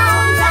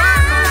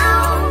 down,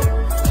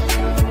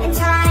 and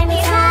tie me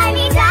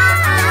down,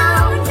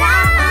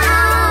 down,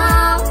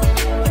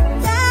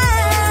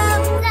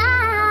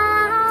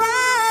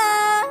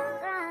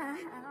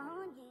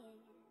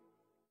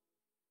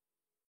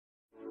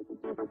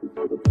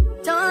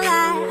 Don't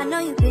lie, I know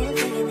you've been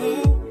thinking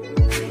it,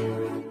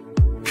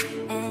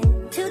 and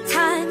 2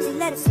 times you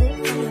let it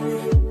slip from your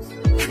lips.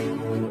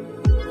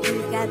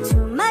 You've got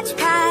too much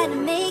pride to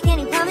make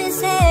any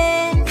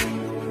promises,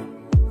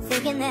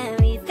 thinking that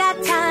we've got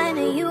time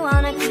and you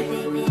wanna keep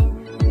it in.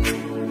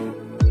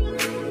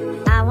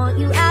 I want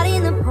you out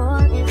in the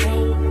pouring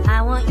rain,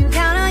 I want you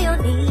down on your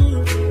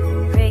knees,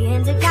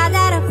 praying to God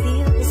that I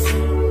feel the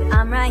same.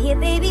 I'm right here,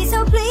 baby,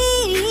 so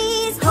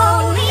please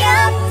hold me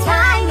up,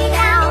 tie me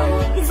down,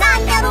 'cause I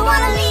never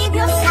wanna leave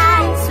your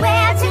side.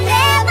 Swear to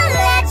never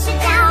let you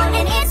down,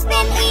 and it's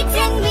been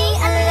eating me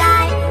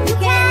alive. You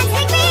can't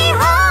take me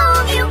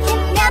home, you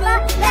can never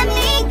let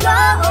me go.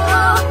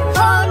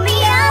 Hold me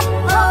up,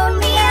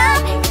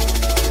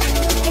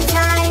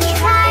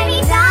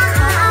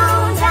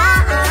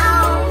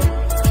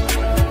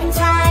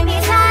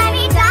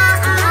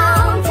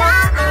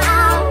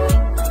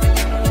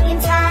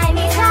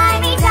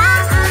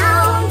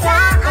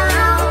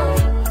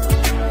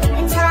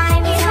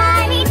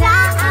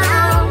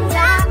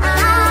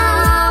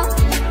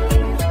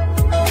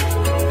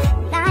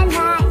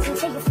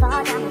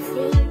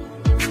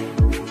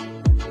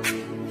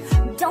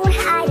 Don't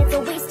hide, it's a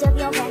waste of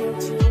your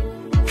energy.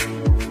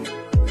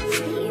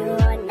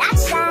 You're not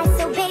shy,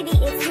 so baby,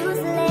 it's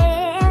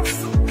useless.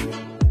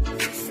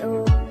 So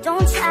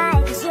don't try,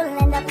 cause you'll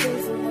end up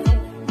losing it.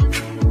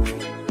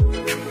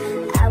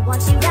 I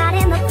want you out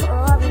in the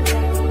pouring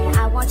rain.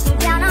 I want you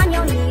down on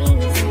your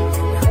knees,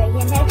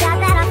 praying to God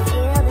that I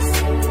feel the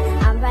same.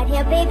 I'm right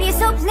here, baby,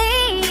 so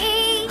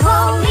please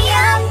hold me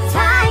up,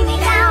 tie me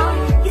down,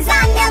 cause I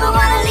never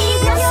wanna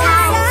leave your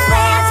side.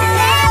 Swear to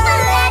never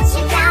let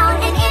you down,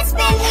 and it's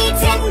been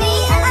eating me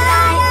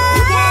alive.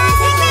 You can't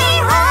take me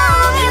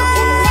home, you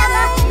can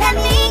never let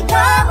me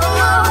go.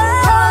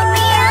 Hold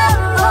me up,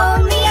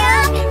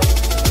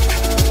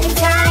 and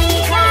tie me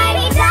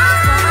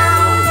down,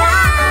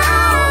 down.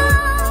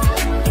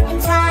 And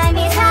tie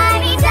me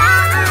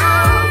down,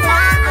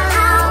 down.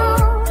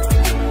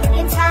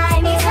 And tie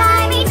me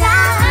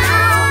down,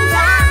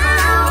 down.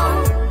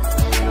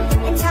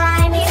 And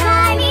tie me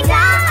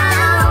down,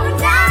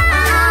 down,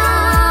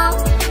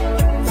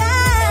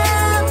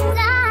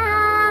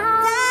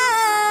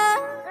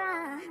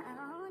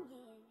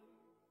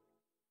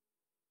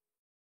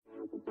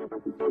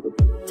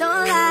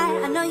 Don't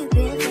lie, I know you've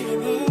been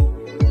thinking it.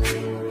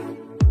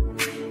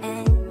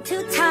 And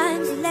 2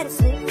 times you let it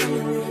slip from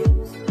your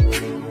lips.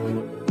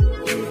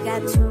 You've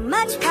got too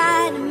much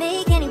pride to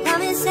make any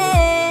promises,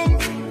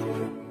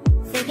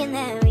 thinking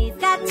that we've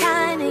got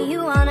time and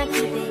you wanna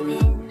keep it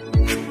in.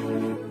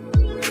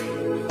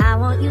 I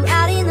want you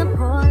out in the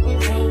pouring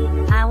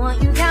rain. I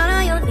want you down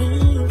on your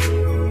knees,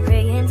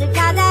 praying to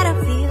God that I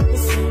feel the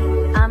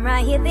same. I'm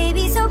right here,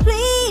 baby, so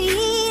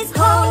please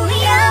hold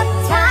me up,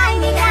 tie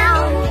me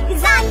down,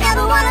 cause I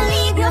never wanna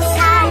leave your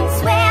side.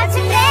 Swear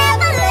to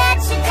never let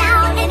you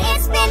down, and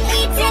it's been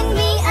eating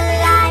me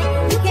alive.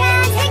 You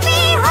can't take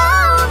me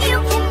home, you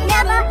can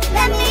never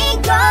let me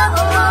go.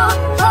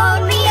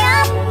 Hold me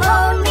up,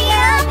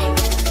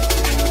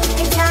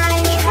 and tie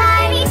me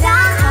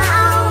down,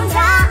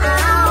 down.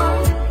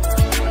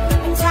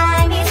 And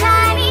tie me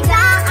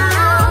down,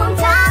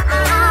 down.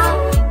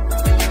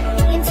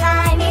 And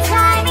tie me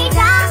down,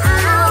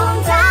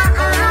 down.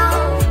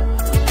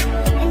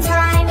 And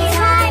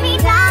tie me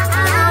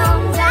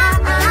down,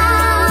 down.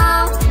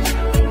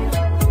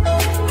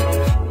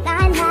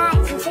 9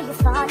 nights until you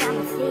fall down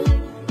your feet.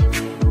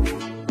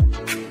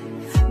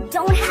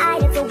 Don't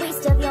hide, it's a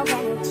waste of your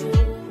energy.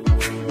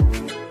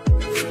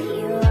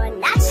 You're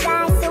not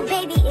shy, so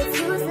baby, it's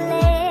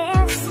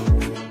useless.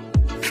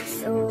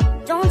 So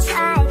don't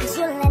try, cause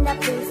you'll end up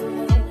losing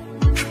it.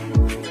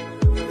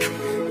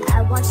 I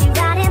want you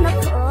out in the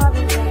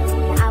pouring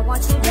rain. I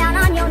want you down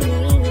on your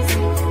knees,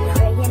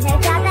 praying to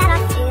God that I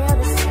feel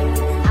the same.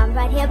 I'm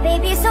right here,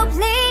 baby, so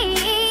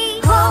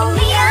please hold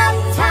me up,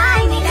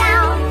 tie me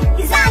down,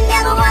 cause I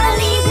never wanna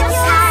leave your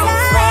side.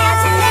 Swear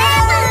to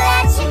never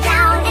let you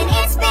down, and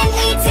it's been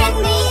eating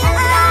me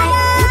alive.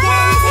 You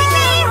can't take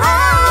me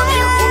home,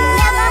 you can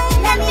never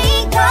let me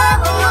go.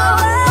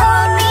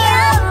 Hold me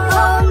up,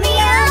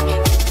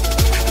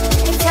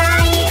 and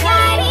tie me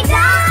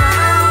down,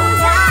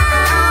 down.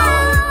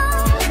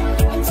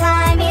 And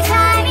tie me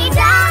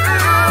down,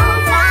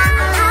 down.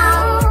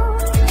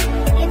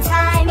 And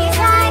tie me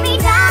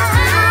down,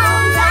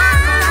 down.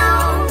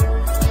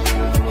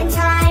 And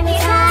tie me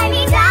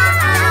down,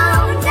 down.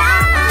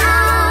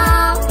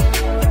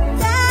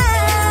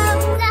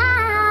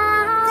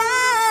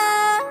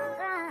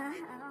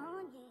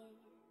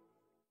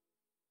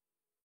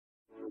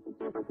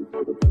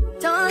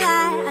 Don't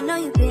lie, I know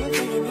you've been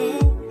thinking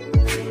it.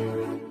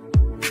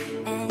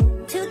 And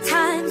 2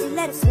 times you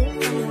let it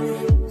slip from your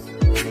lips.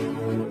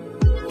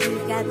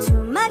 You've got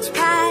too much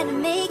pride to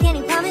make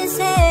any promises,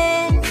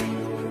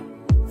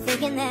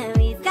 thinking that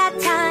we've got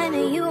time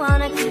and you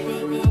wanna keep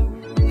it in.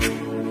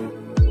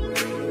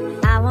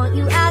 I want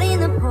you out in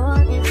the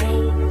pouring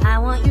rain. I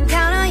want you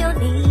down on your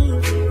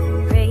knees,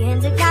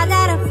 praying to God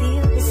that I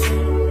feel the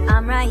same.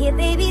 I'm right here,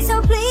 baby,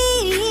 so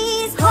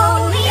please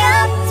hold me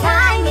up,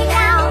 tie me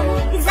down,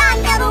 cause I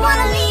never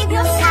wanna leave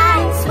your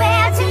side.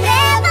 Swear to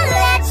never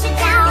let you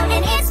down,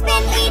 and it's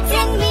been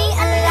eating me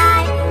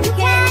alive. You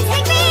can't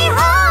take me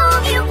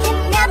home, you can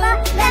never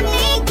let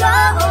me go.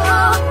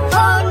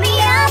 Hold me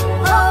up,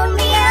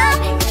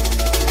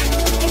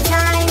 and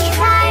tie me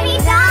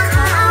down,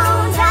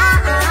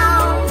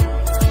 down.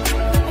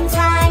 And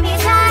tie me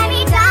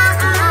down,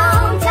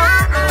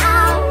 down.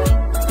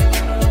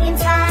 And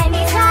tie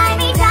me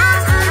down,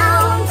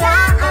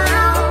 down.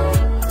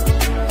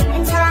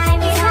 And tie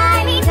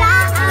me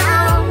down,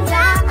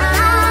 down.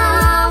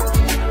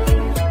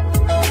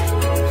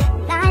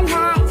 9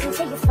 nights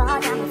until you fall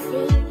down your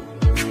feet.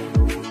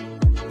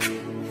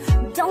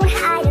 Don't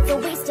hide, it's a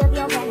waste of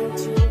your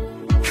energy.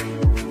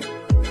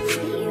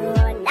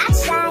 You're not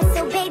shy,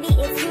 so baby,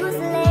 it's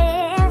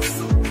useless.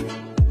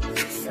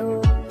 So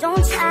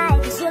don't try,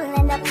 cause you'll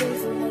end up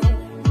losing it.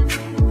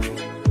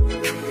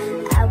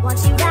 I want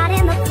you out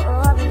in the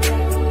pouring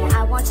rain.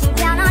 I want you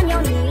down on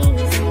your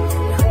knees,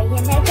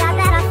 praying to God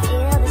that I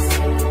feel the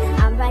same.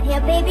 I'm right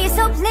here, baby,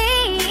 so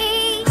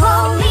please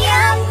hold me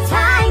up,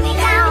 tie me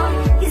down,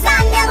 cause I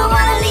never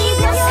wanna leave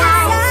your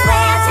side.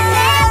 Swear to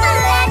never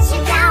let you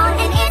down,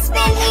 and it's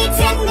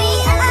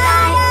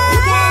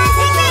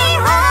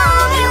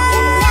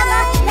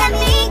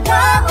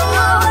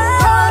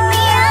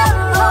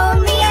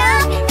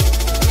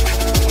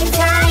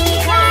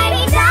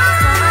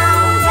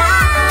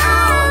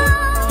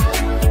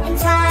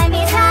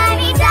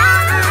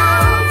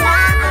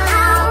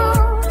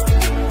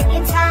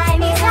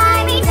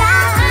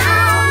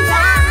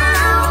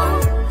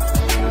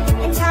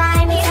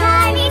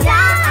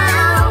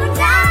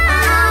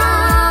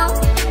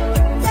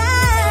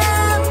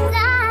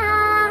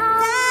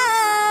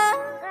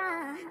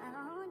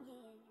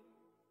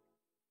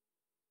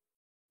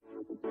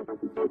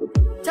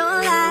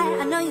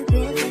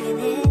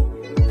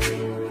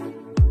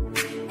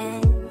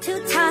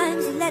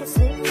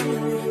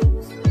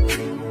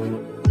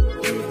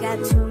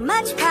got too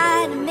much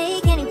pride to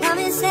make any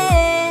promises,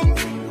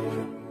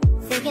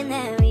 thinking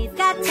that we've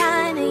got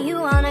time and you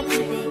wanna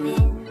keep it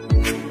in.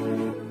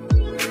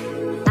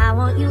 I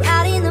want you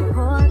out in the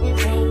pouring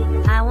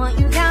rain, I want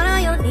you down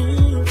on your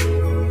knees,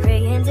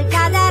 praying to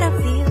God that I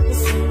feel the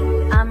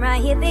same. I'm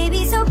right here,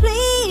 baby, so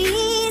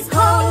please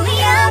hold me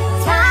up,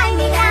 tie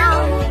me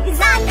down,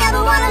 'cause I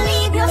never wanna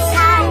leave your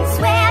side.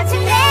 Swear to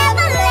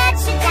never let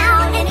you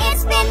down, and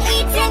it's been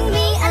eating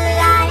me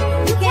alive.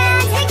 You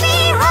can't take me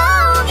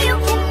home, you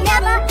can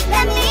never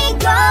let me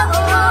go.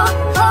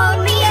 Hold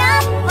me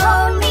up,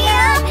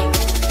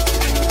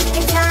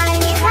 and tie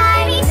me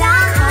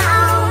down,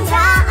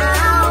 down,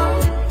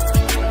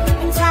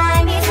 and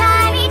tie me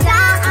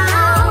down,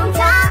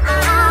 down,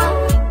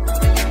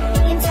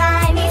 and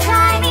tie me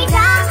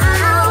down,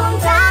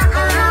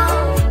 down,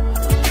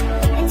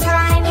 and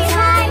tie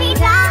me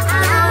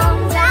down,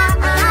 down.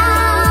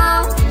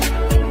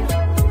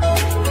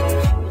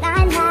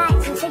 9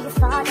 nights until you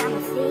fall down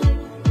with feet.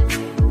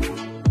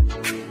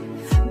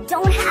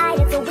 Don't hide,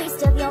 it's a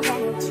waste of your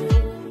energy.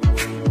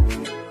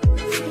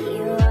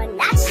 You're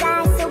not shy,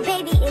 so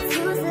baby, it's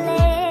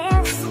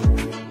useless.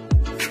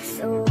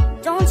 So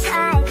don't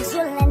try, 'cause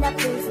you'll end up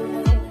losing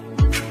it.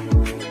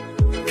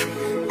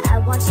 I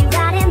want you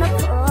out in the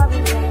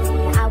pouring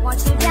rain, I want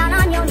you down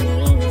on your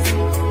knees,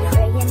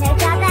 praying to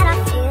God that I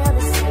feel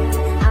the same.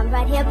 I'm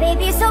right here,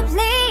 baby, so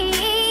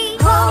please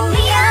hold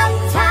me up,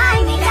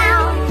 tie me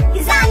down,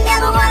 'cause I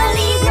never wanna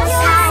leave your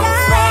side.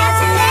 Swear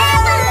to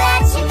never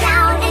let you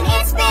down, and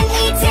it's been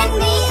eating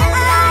me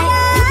alive.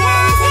 You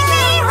can't take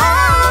me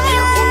home,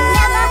 you can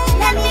never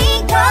let me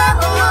go.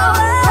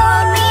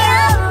 Hold me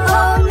up,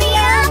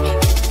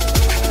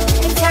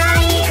 and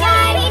tie me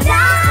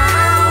down,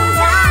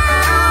 down,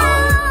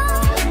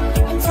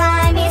 and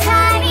tie me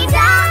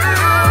down,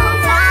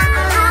 down,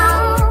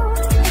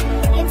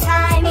 and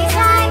tie me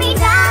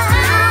down,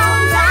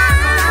 down,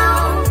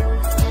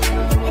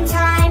 and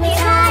tie me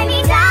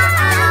down,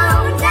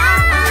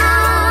 down,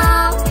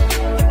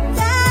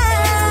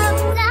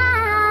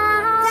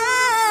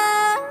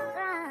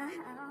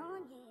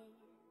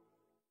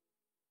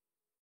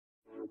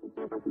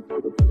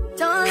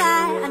 Don't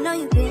lie, I know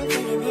you've been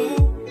thinking it,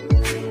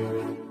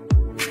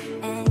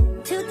 and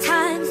 2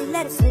 times you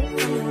let it slip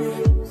from your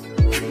lips.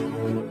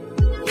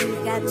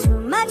 You've got too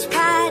much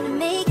pride to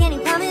make any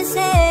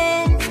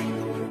promises,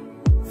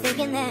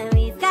 thinking that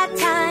we've got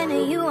time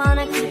and you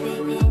wanna keep it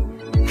in.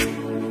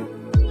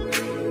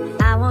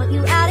 I want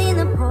you out in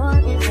the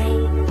pouring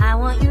rain, I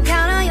want you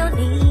down on your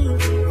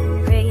knees,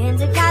 praying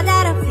to God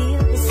that I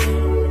feel the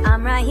same.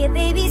 I'm right here,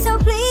 baby, so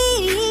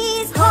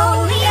please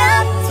hold me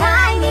up,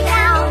 tie me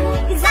down,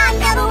 'cause I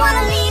never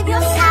wanna leave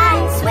your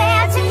side. Swear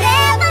to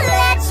never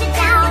let you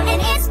down,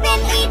 and it's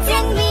been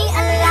eating me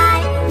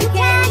alive. You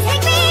can't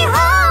take me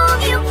home,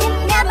 you can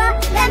never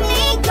let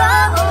me go.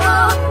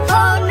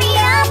 Hold me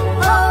up,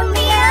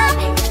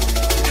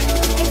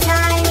 and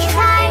tie me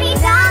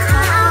down,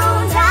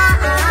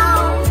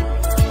 down,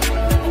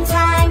 and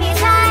tie me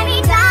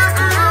down,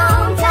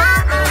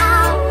 down,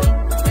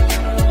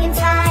 and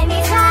tie me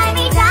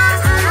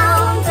down,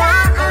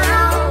 down,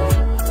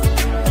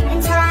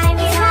 and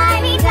tie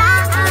me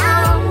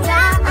down,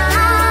 down.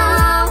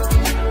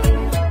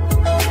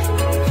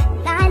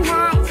 9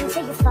 nights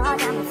until you fall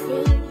down with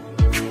feet.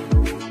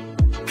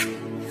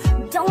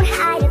 Don't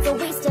hide, it's a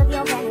waste of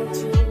your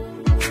energy.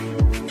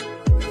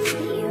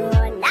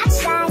 You're not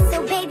shy, so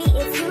baby,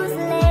 it's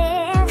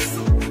useless.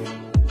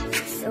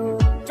 So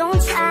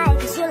don't try,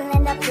 'cause you'll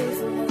end up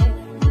losing it.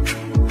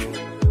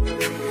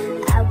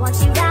 I want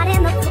you out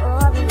in the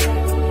pouring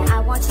rain, I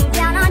want you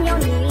down on your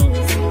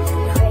knees,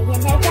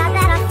 praying to God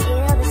that I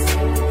feel the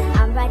same.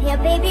 I'm right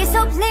here, baby, so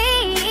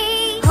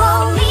please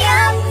hold me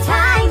up,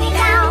 tie me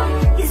down,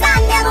 'cause I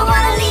never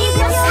wanna leave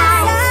your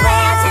side.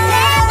 Swear to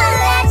never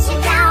let you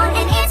down,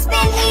 and it's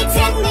been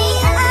eating me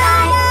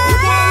alive. You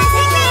can't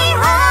take me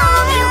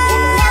home, you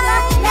can never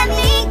let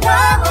me go.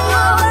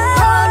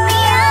 Hold me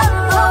up,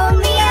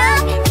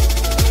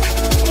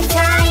 and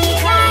tie me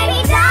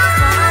down,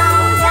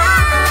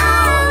 down,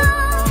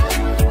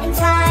 and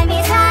tie me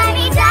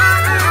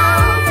down,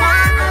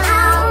 down,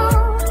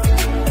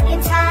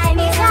 and tie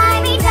me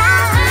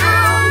down,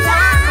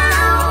 down,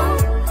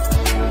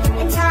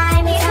 and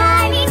tie me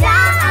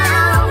down,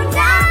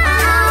 down.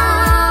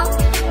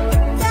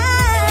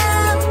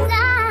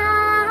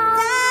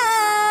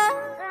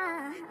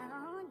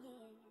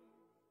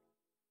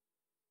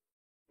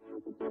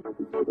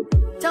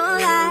 Don't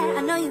lie, I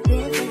know you've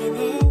been thinking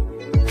it,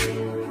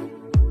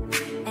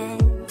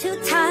 and 2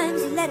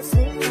 times you let it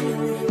slip from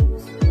your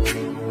lips.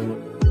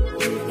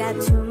 You've got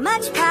too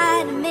much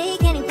pride to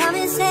make any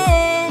promises,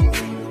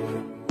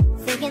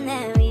 thinking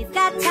that we've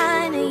got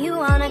time and you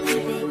wanna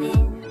keep it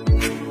in.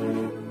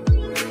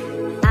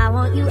 I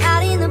want you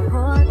out in the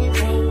pouring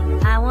rain,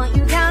 I want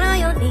you down on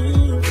your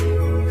knees,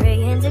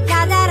 praying to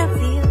God that I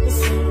feel the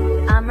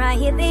same. I'm right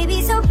here,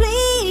 baby, so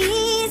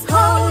please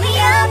hold me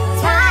up,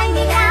 tie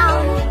me down,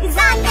 'cause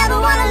I never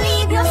wanna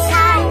leave your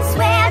side.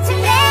 Swear to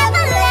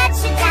never let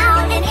you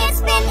down, and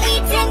it's been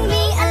eating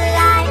me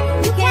alive.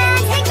 You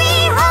can't take me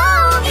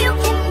home, you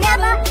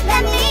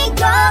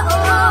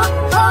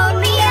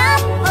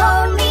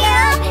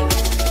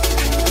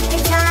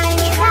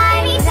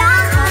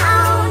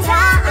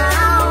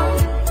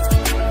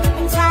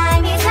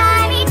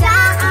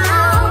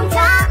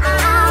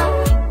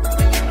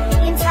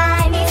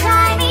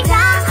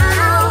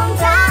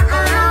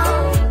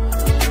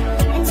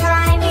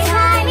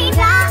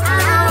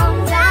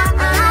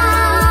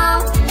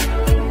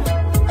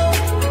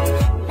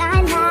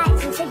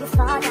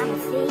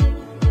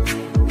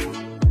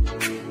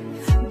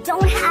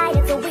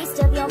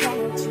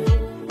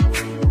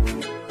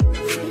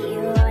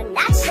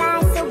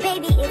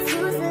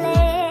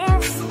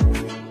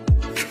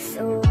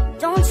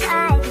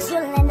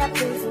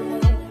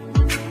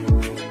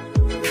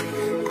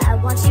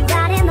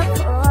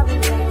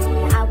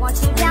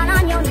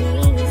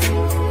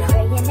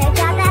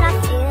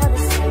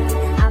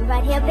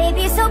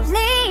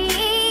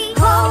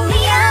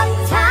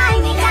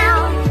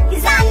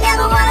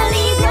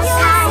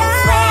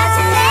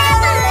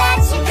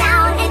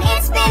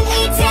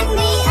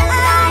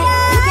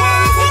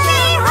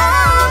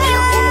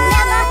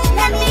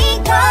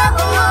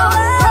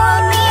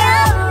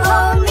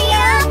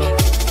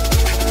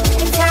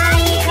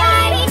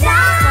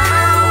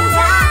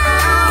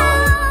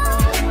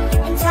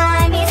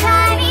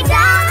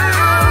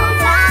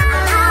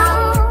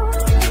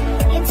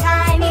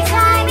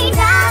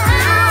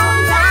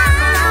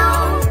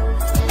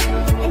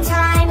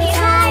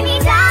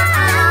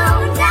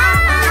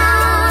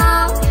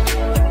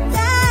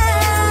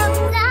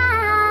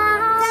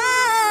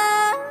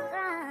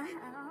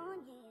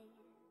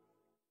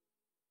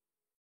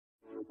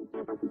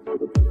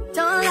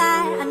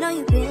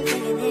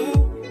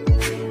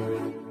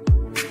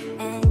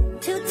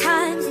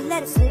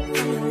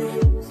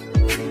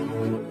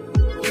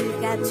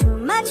got too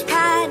much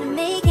pride to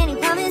make any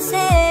promises,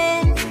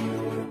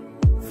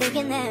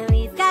 thinking that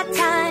we've got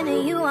time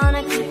and you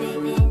wanna keep it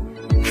in.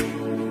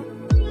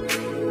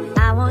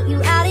 I want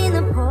you out in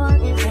the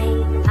pouring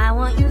rain, I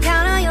want you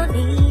down on your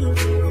knees,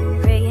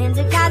 praying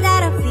to God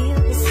that I feel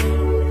the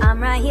same.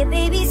 I'm right here,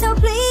 baby, so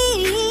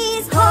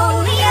please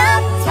hold me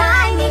up,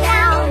 tie me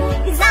down,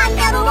 'cause I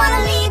never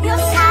wanna leave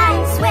your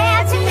side.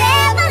 Swear to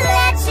never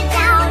let you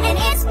down, and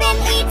it's been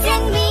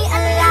eating me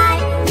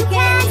alive. You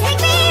can't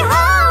take me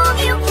home,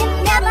 you can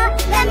never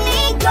let me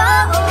go.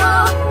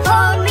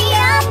 Hold me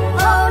up,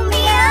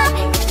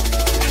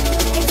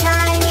 and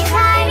tie me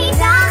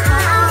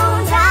down,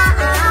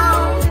 down,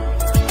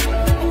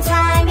 and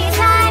tie me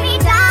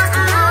down,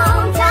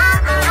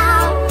 down,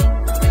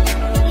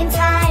 and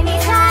tie me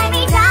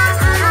down,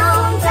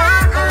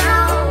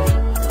 down,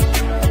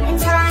 and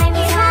tie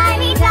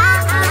me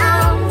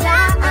down,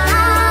 down.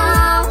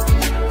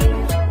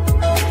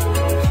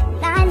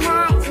 9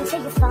 nights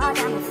until you fall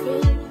down my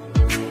feet.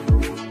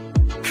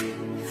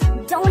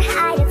 Don't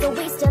hide, it's a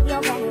waste of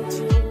your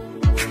energy.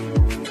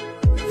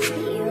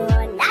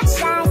 You're not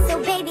shy, so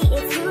baby,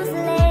 it's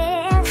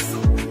useless.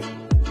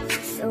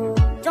 So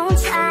don't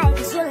try,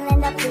 'cause you'll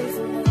end up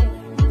losing it.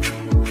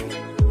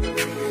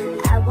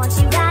 I want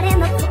you out in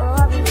the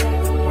pouring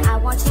rain, I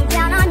want you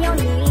down on your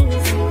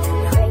knees,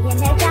 praying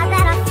to God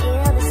that I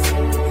feel the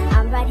same.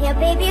 I'm right here,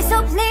 baby, so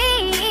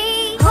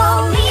please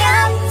hold me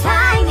up,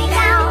 tie me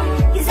down,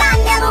 'cause I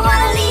never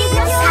wanna leave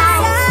your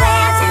side.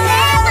 Swear to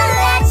never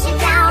let you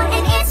down,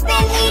 and it's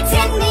been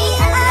eating me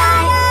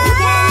alive. You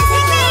can't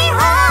take me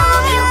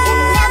home, you can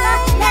never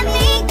let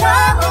me go.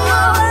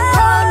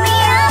 Hold me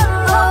up,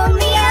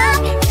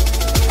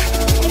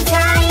 and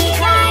tie me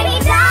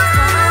down,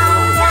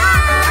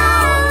 down,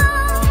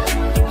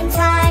 and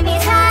tie me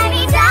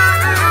down,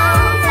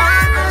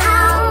 down,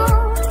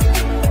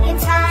 and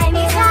tie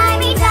me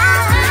down,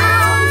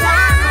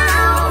 down,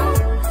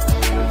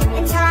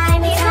 and tie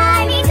me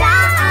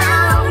down,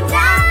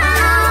 down,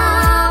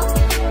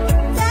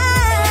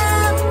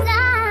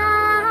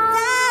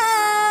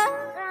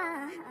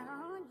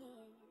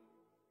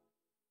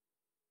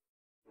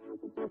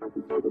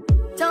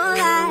 Don't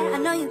lie, I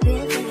know you've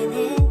been thinking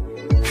it,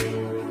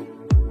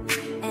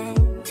 and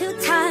 2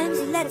 times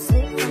you let it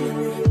slip from your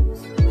lips.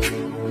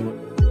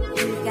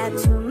 You've got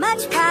too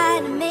much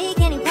pride to make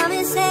any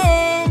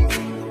promises,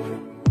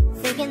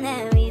 thinking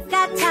that we've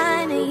got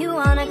time and you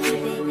wanna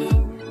keep it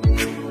in.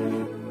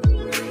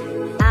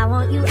 I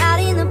want you out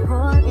in the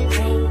pouring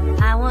rain,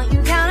 I want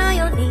you down on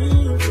your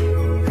knees,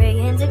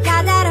 praying to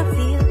God that I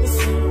feel the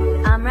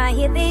same. I'm right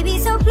here, baby,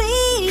 so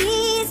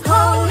please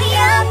hold me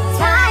up,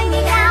 tie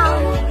me down,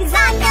 'cause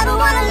I never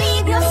wanna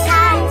leave your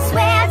side.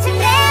 Swear to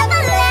never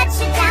let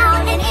you down,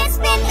 and it's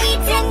been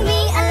eating me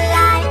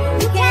alive.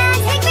 You can't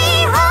take me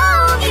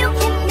home, you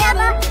can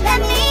never let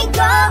me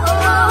go.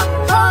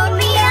 Hold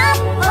me up,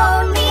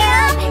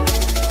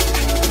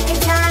 and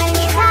tie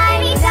me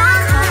down,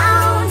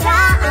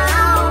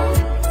 down,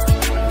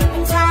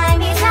 and tie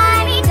me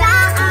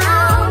down,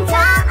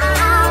 down,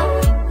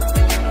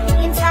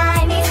 and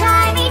tie me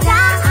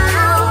down,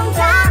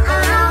 down,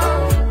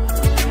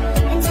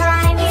 and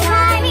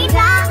tie me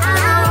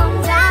down,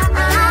 down.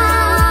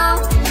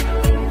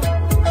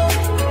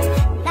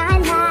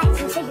 9 nights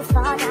until you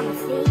fall down my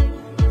feet.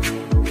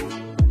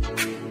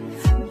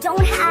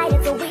 Don't hide,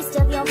 it's a waste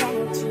of your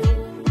energy.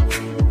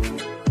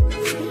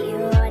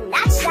 You're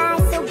not shy,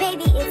 so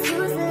baby, it's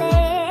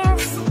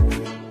useless.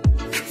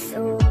 So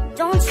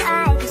don't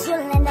try, 'cause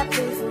you'll end up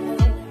losing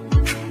it.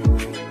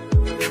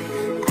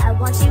 I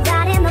want you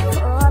out in the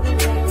pouring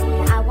rain,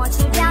 I want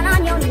you down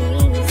on your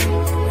knees,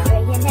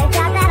 praying to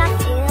God that I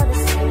feel the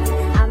same.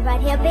 I'm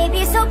right here,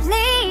 baby, so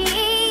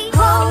please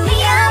hold me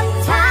up,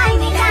 tie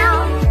me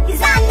down,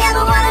 'cause I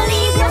never wanna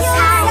leave your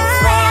side.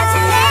 Swear to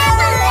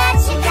never let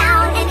you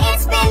down, and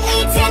it's been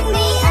eating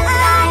me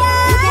alive.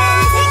 You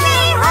can't take me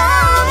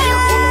home, you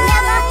can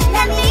never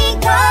let me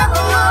go.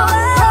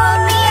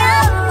 Hold me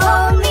up,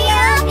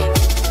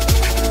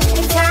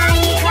 and tie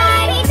me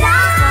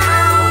down,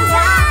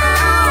 down,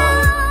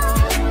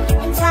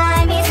 and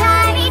tie me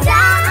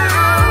down,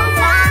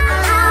 down,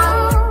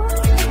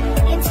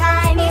 and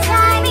tie me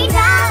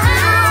down,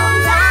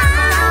 down,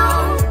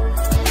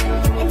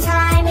 and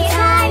tie me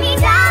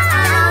down,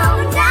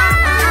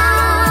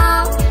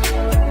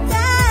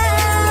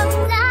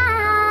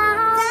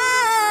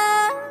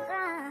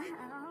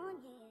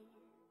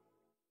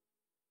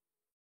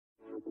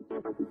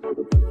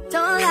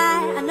 Don't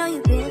lie, I know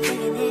you've been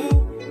thinking it,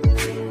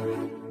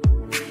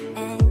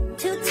 and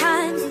 2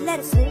 times you let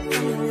it slip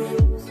from your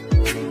lips.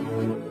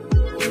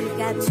 You've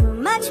got too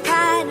much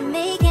pride to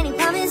make any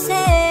promises,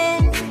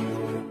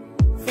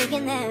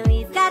 thinking that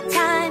we've got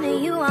time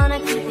and you wanna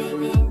keep it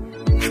in.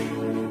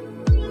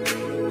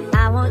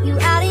 I want you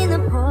out in the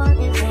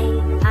pouring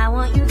rain, I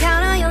want you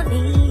down on your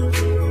knees,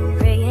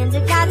 praying to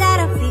God that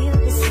I feel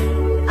the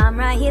same. I'm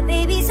right here,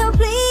 baby, so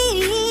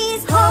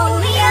please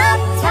hold me up,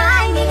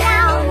 tie me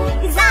down,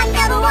 'cause I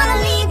never wanna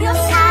leave your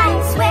side.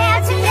 Swear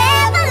to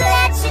never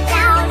let you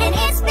down, and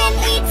it's been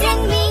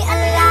eating me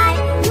alive.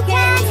 You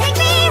can't take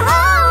me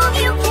home,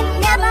 you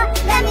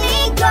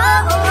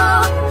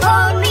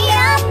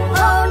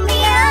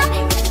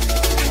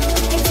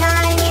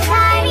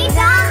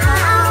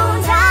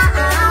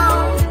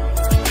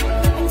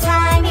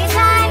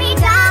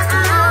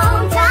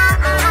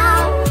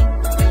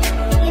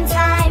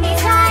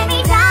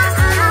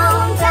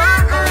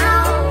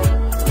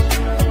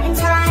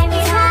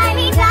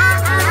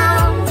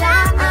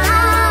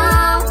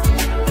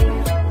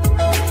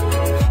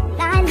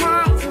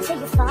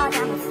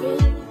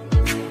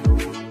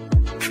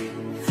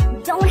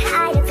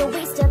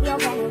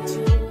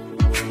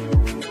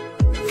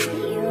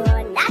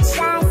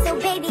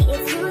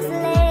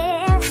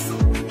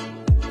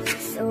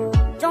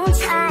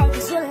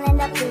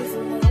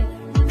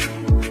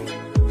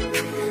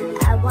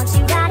want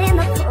you out in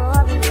the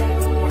pouring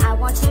rain. I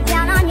want you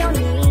down on your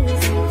knees,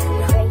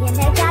 praying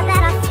to God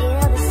that I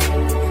feel the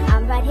same.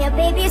 I'm right here,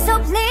 baby, so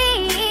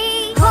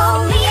please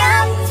hold me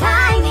up,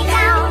 tie me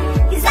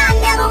down, 'cause I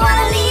never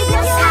wanna leave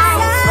your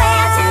side.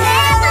 Swear to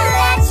never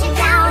let you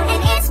down,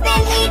 and it's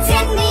been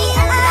eating me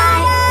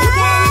alive. You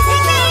can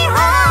take me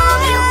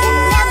home, you can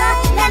never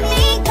let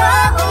me go.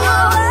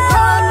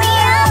 Hold me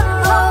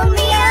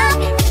up,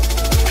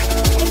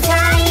 and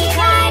tie me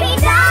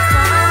down,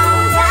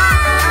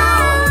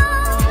 down,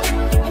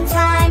 and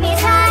tie me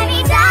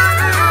down,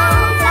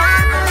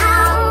 down,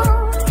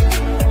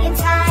 and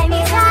tie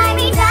me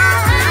down,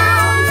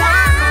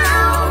 down,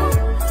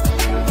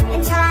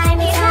 and tie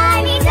me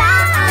down,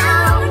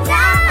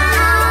 down,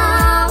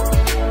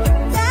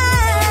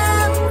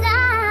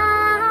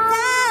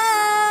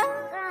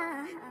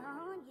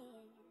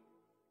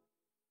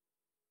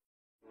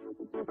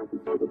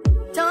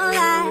 Don't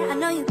lie, I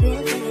know you've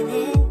been thinking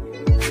it,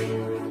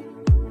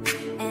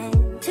 and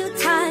 2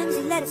 times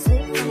you let it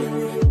slip from your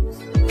lips.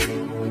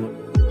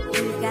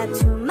 You've got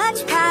too much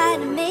pride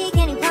to make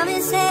any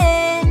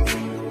promises,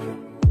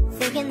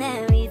 thinking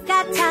that we've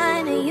got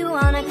time and you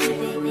wanna keep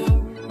it in.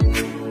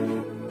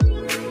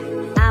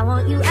 I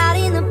want you out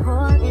in the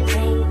pouring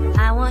rain.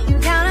 I want you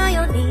down on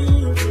your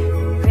knees,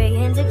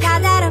 praying to God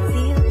that I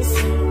feel the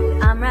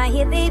same. I'm right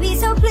here, baby,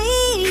 so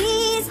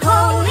please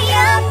hold me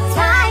up,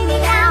 tie me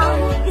down,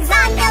 'cause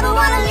I never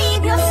wanna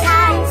leave your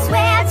side.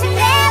 Swear to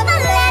never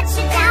let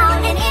you down,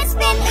 and it's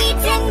been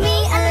eating me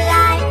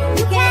alive.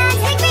 You can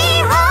take me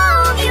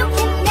home, you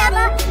can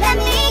never let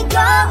me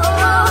go.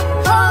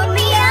 Hold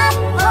me up,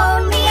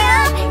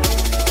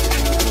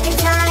 and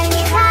tie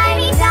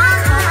me down,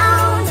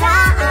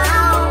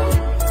 down,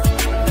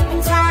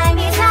 and tie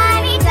me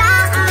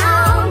down,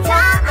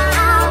 down,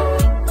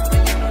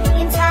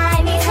 and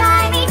tie me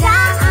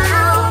down,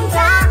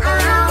 down,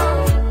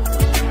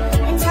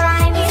 and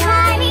tie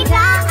me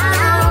down,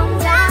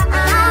 down.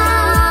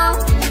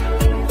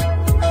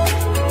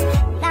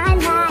 9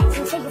 nights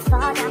until you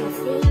fall down with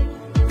feet.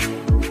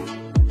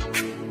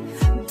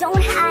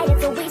 Don't hide,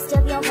 it's a waste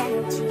of your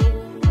energy.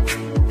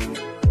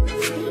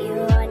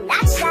 You're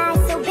not shy,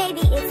 so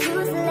baby, it's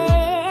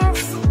useless.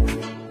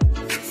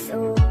 So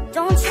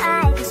don't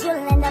try, 'cause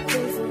you'll end up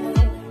losing it.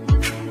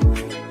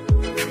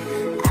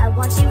 I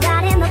want you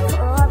out in the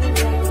pouring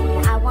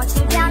rain. I want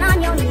you down on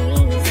your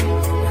knees,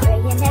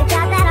 praying to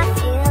God that I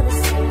feel the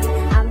same.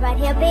 I'm right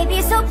here, baby,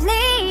 so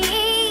please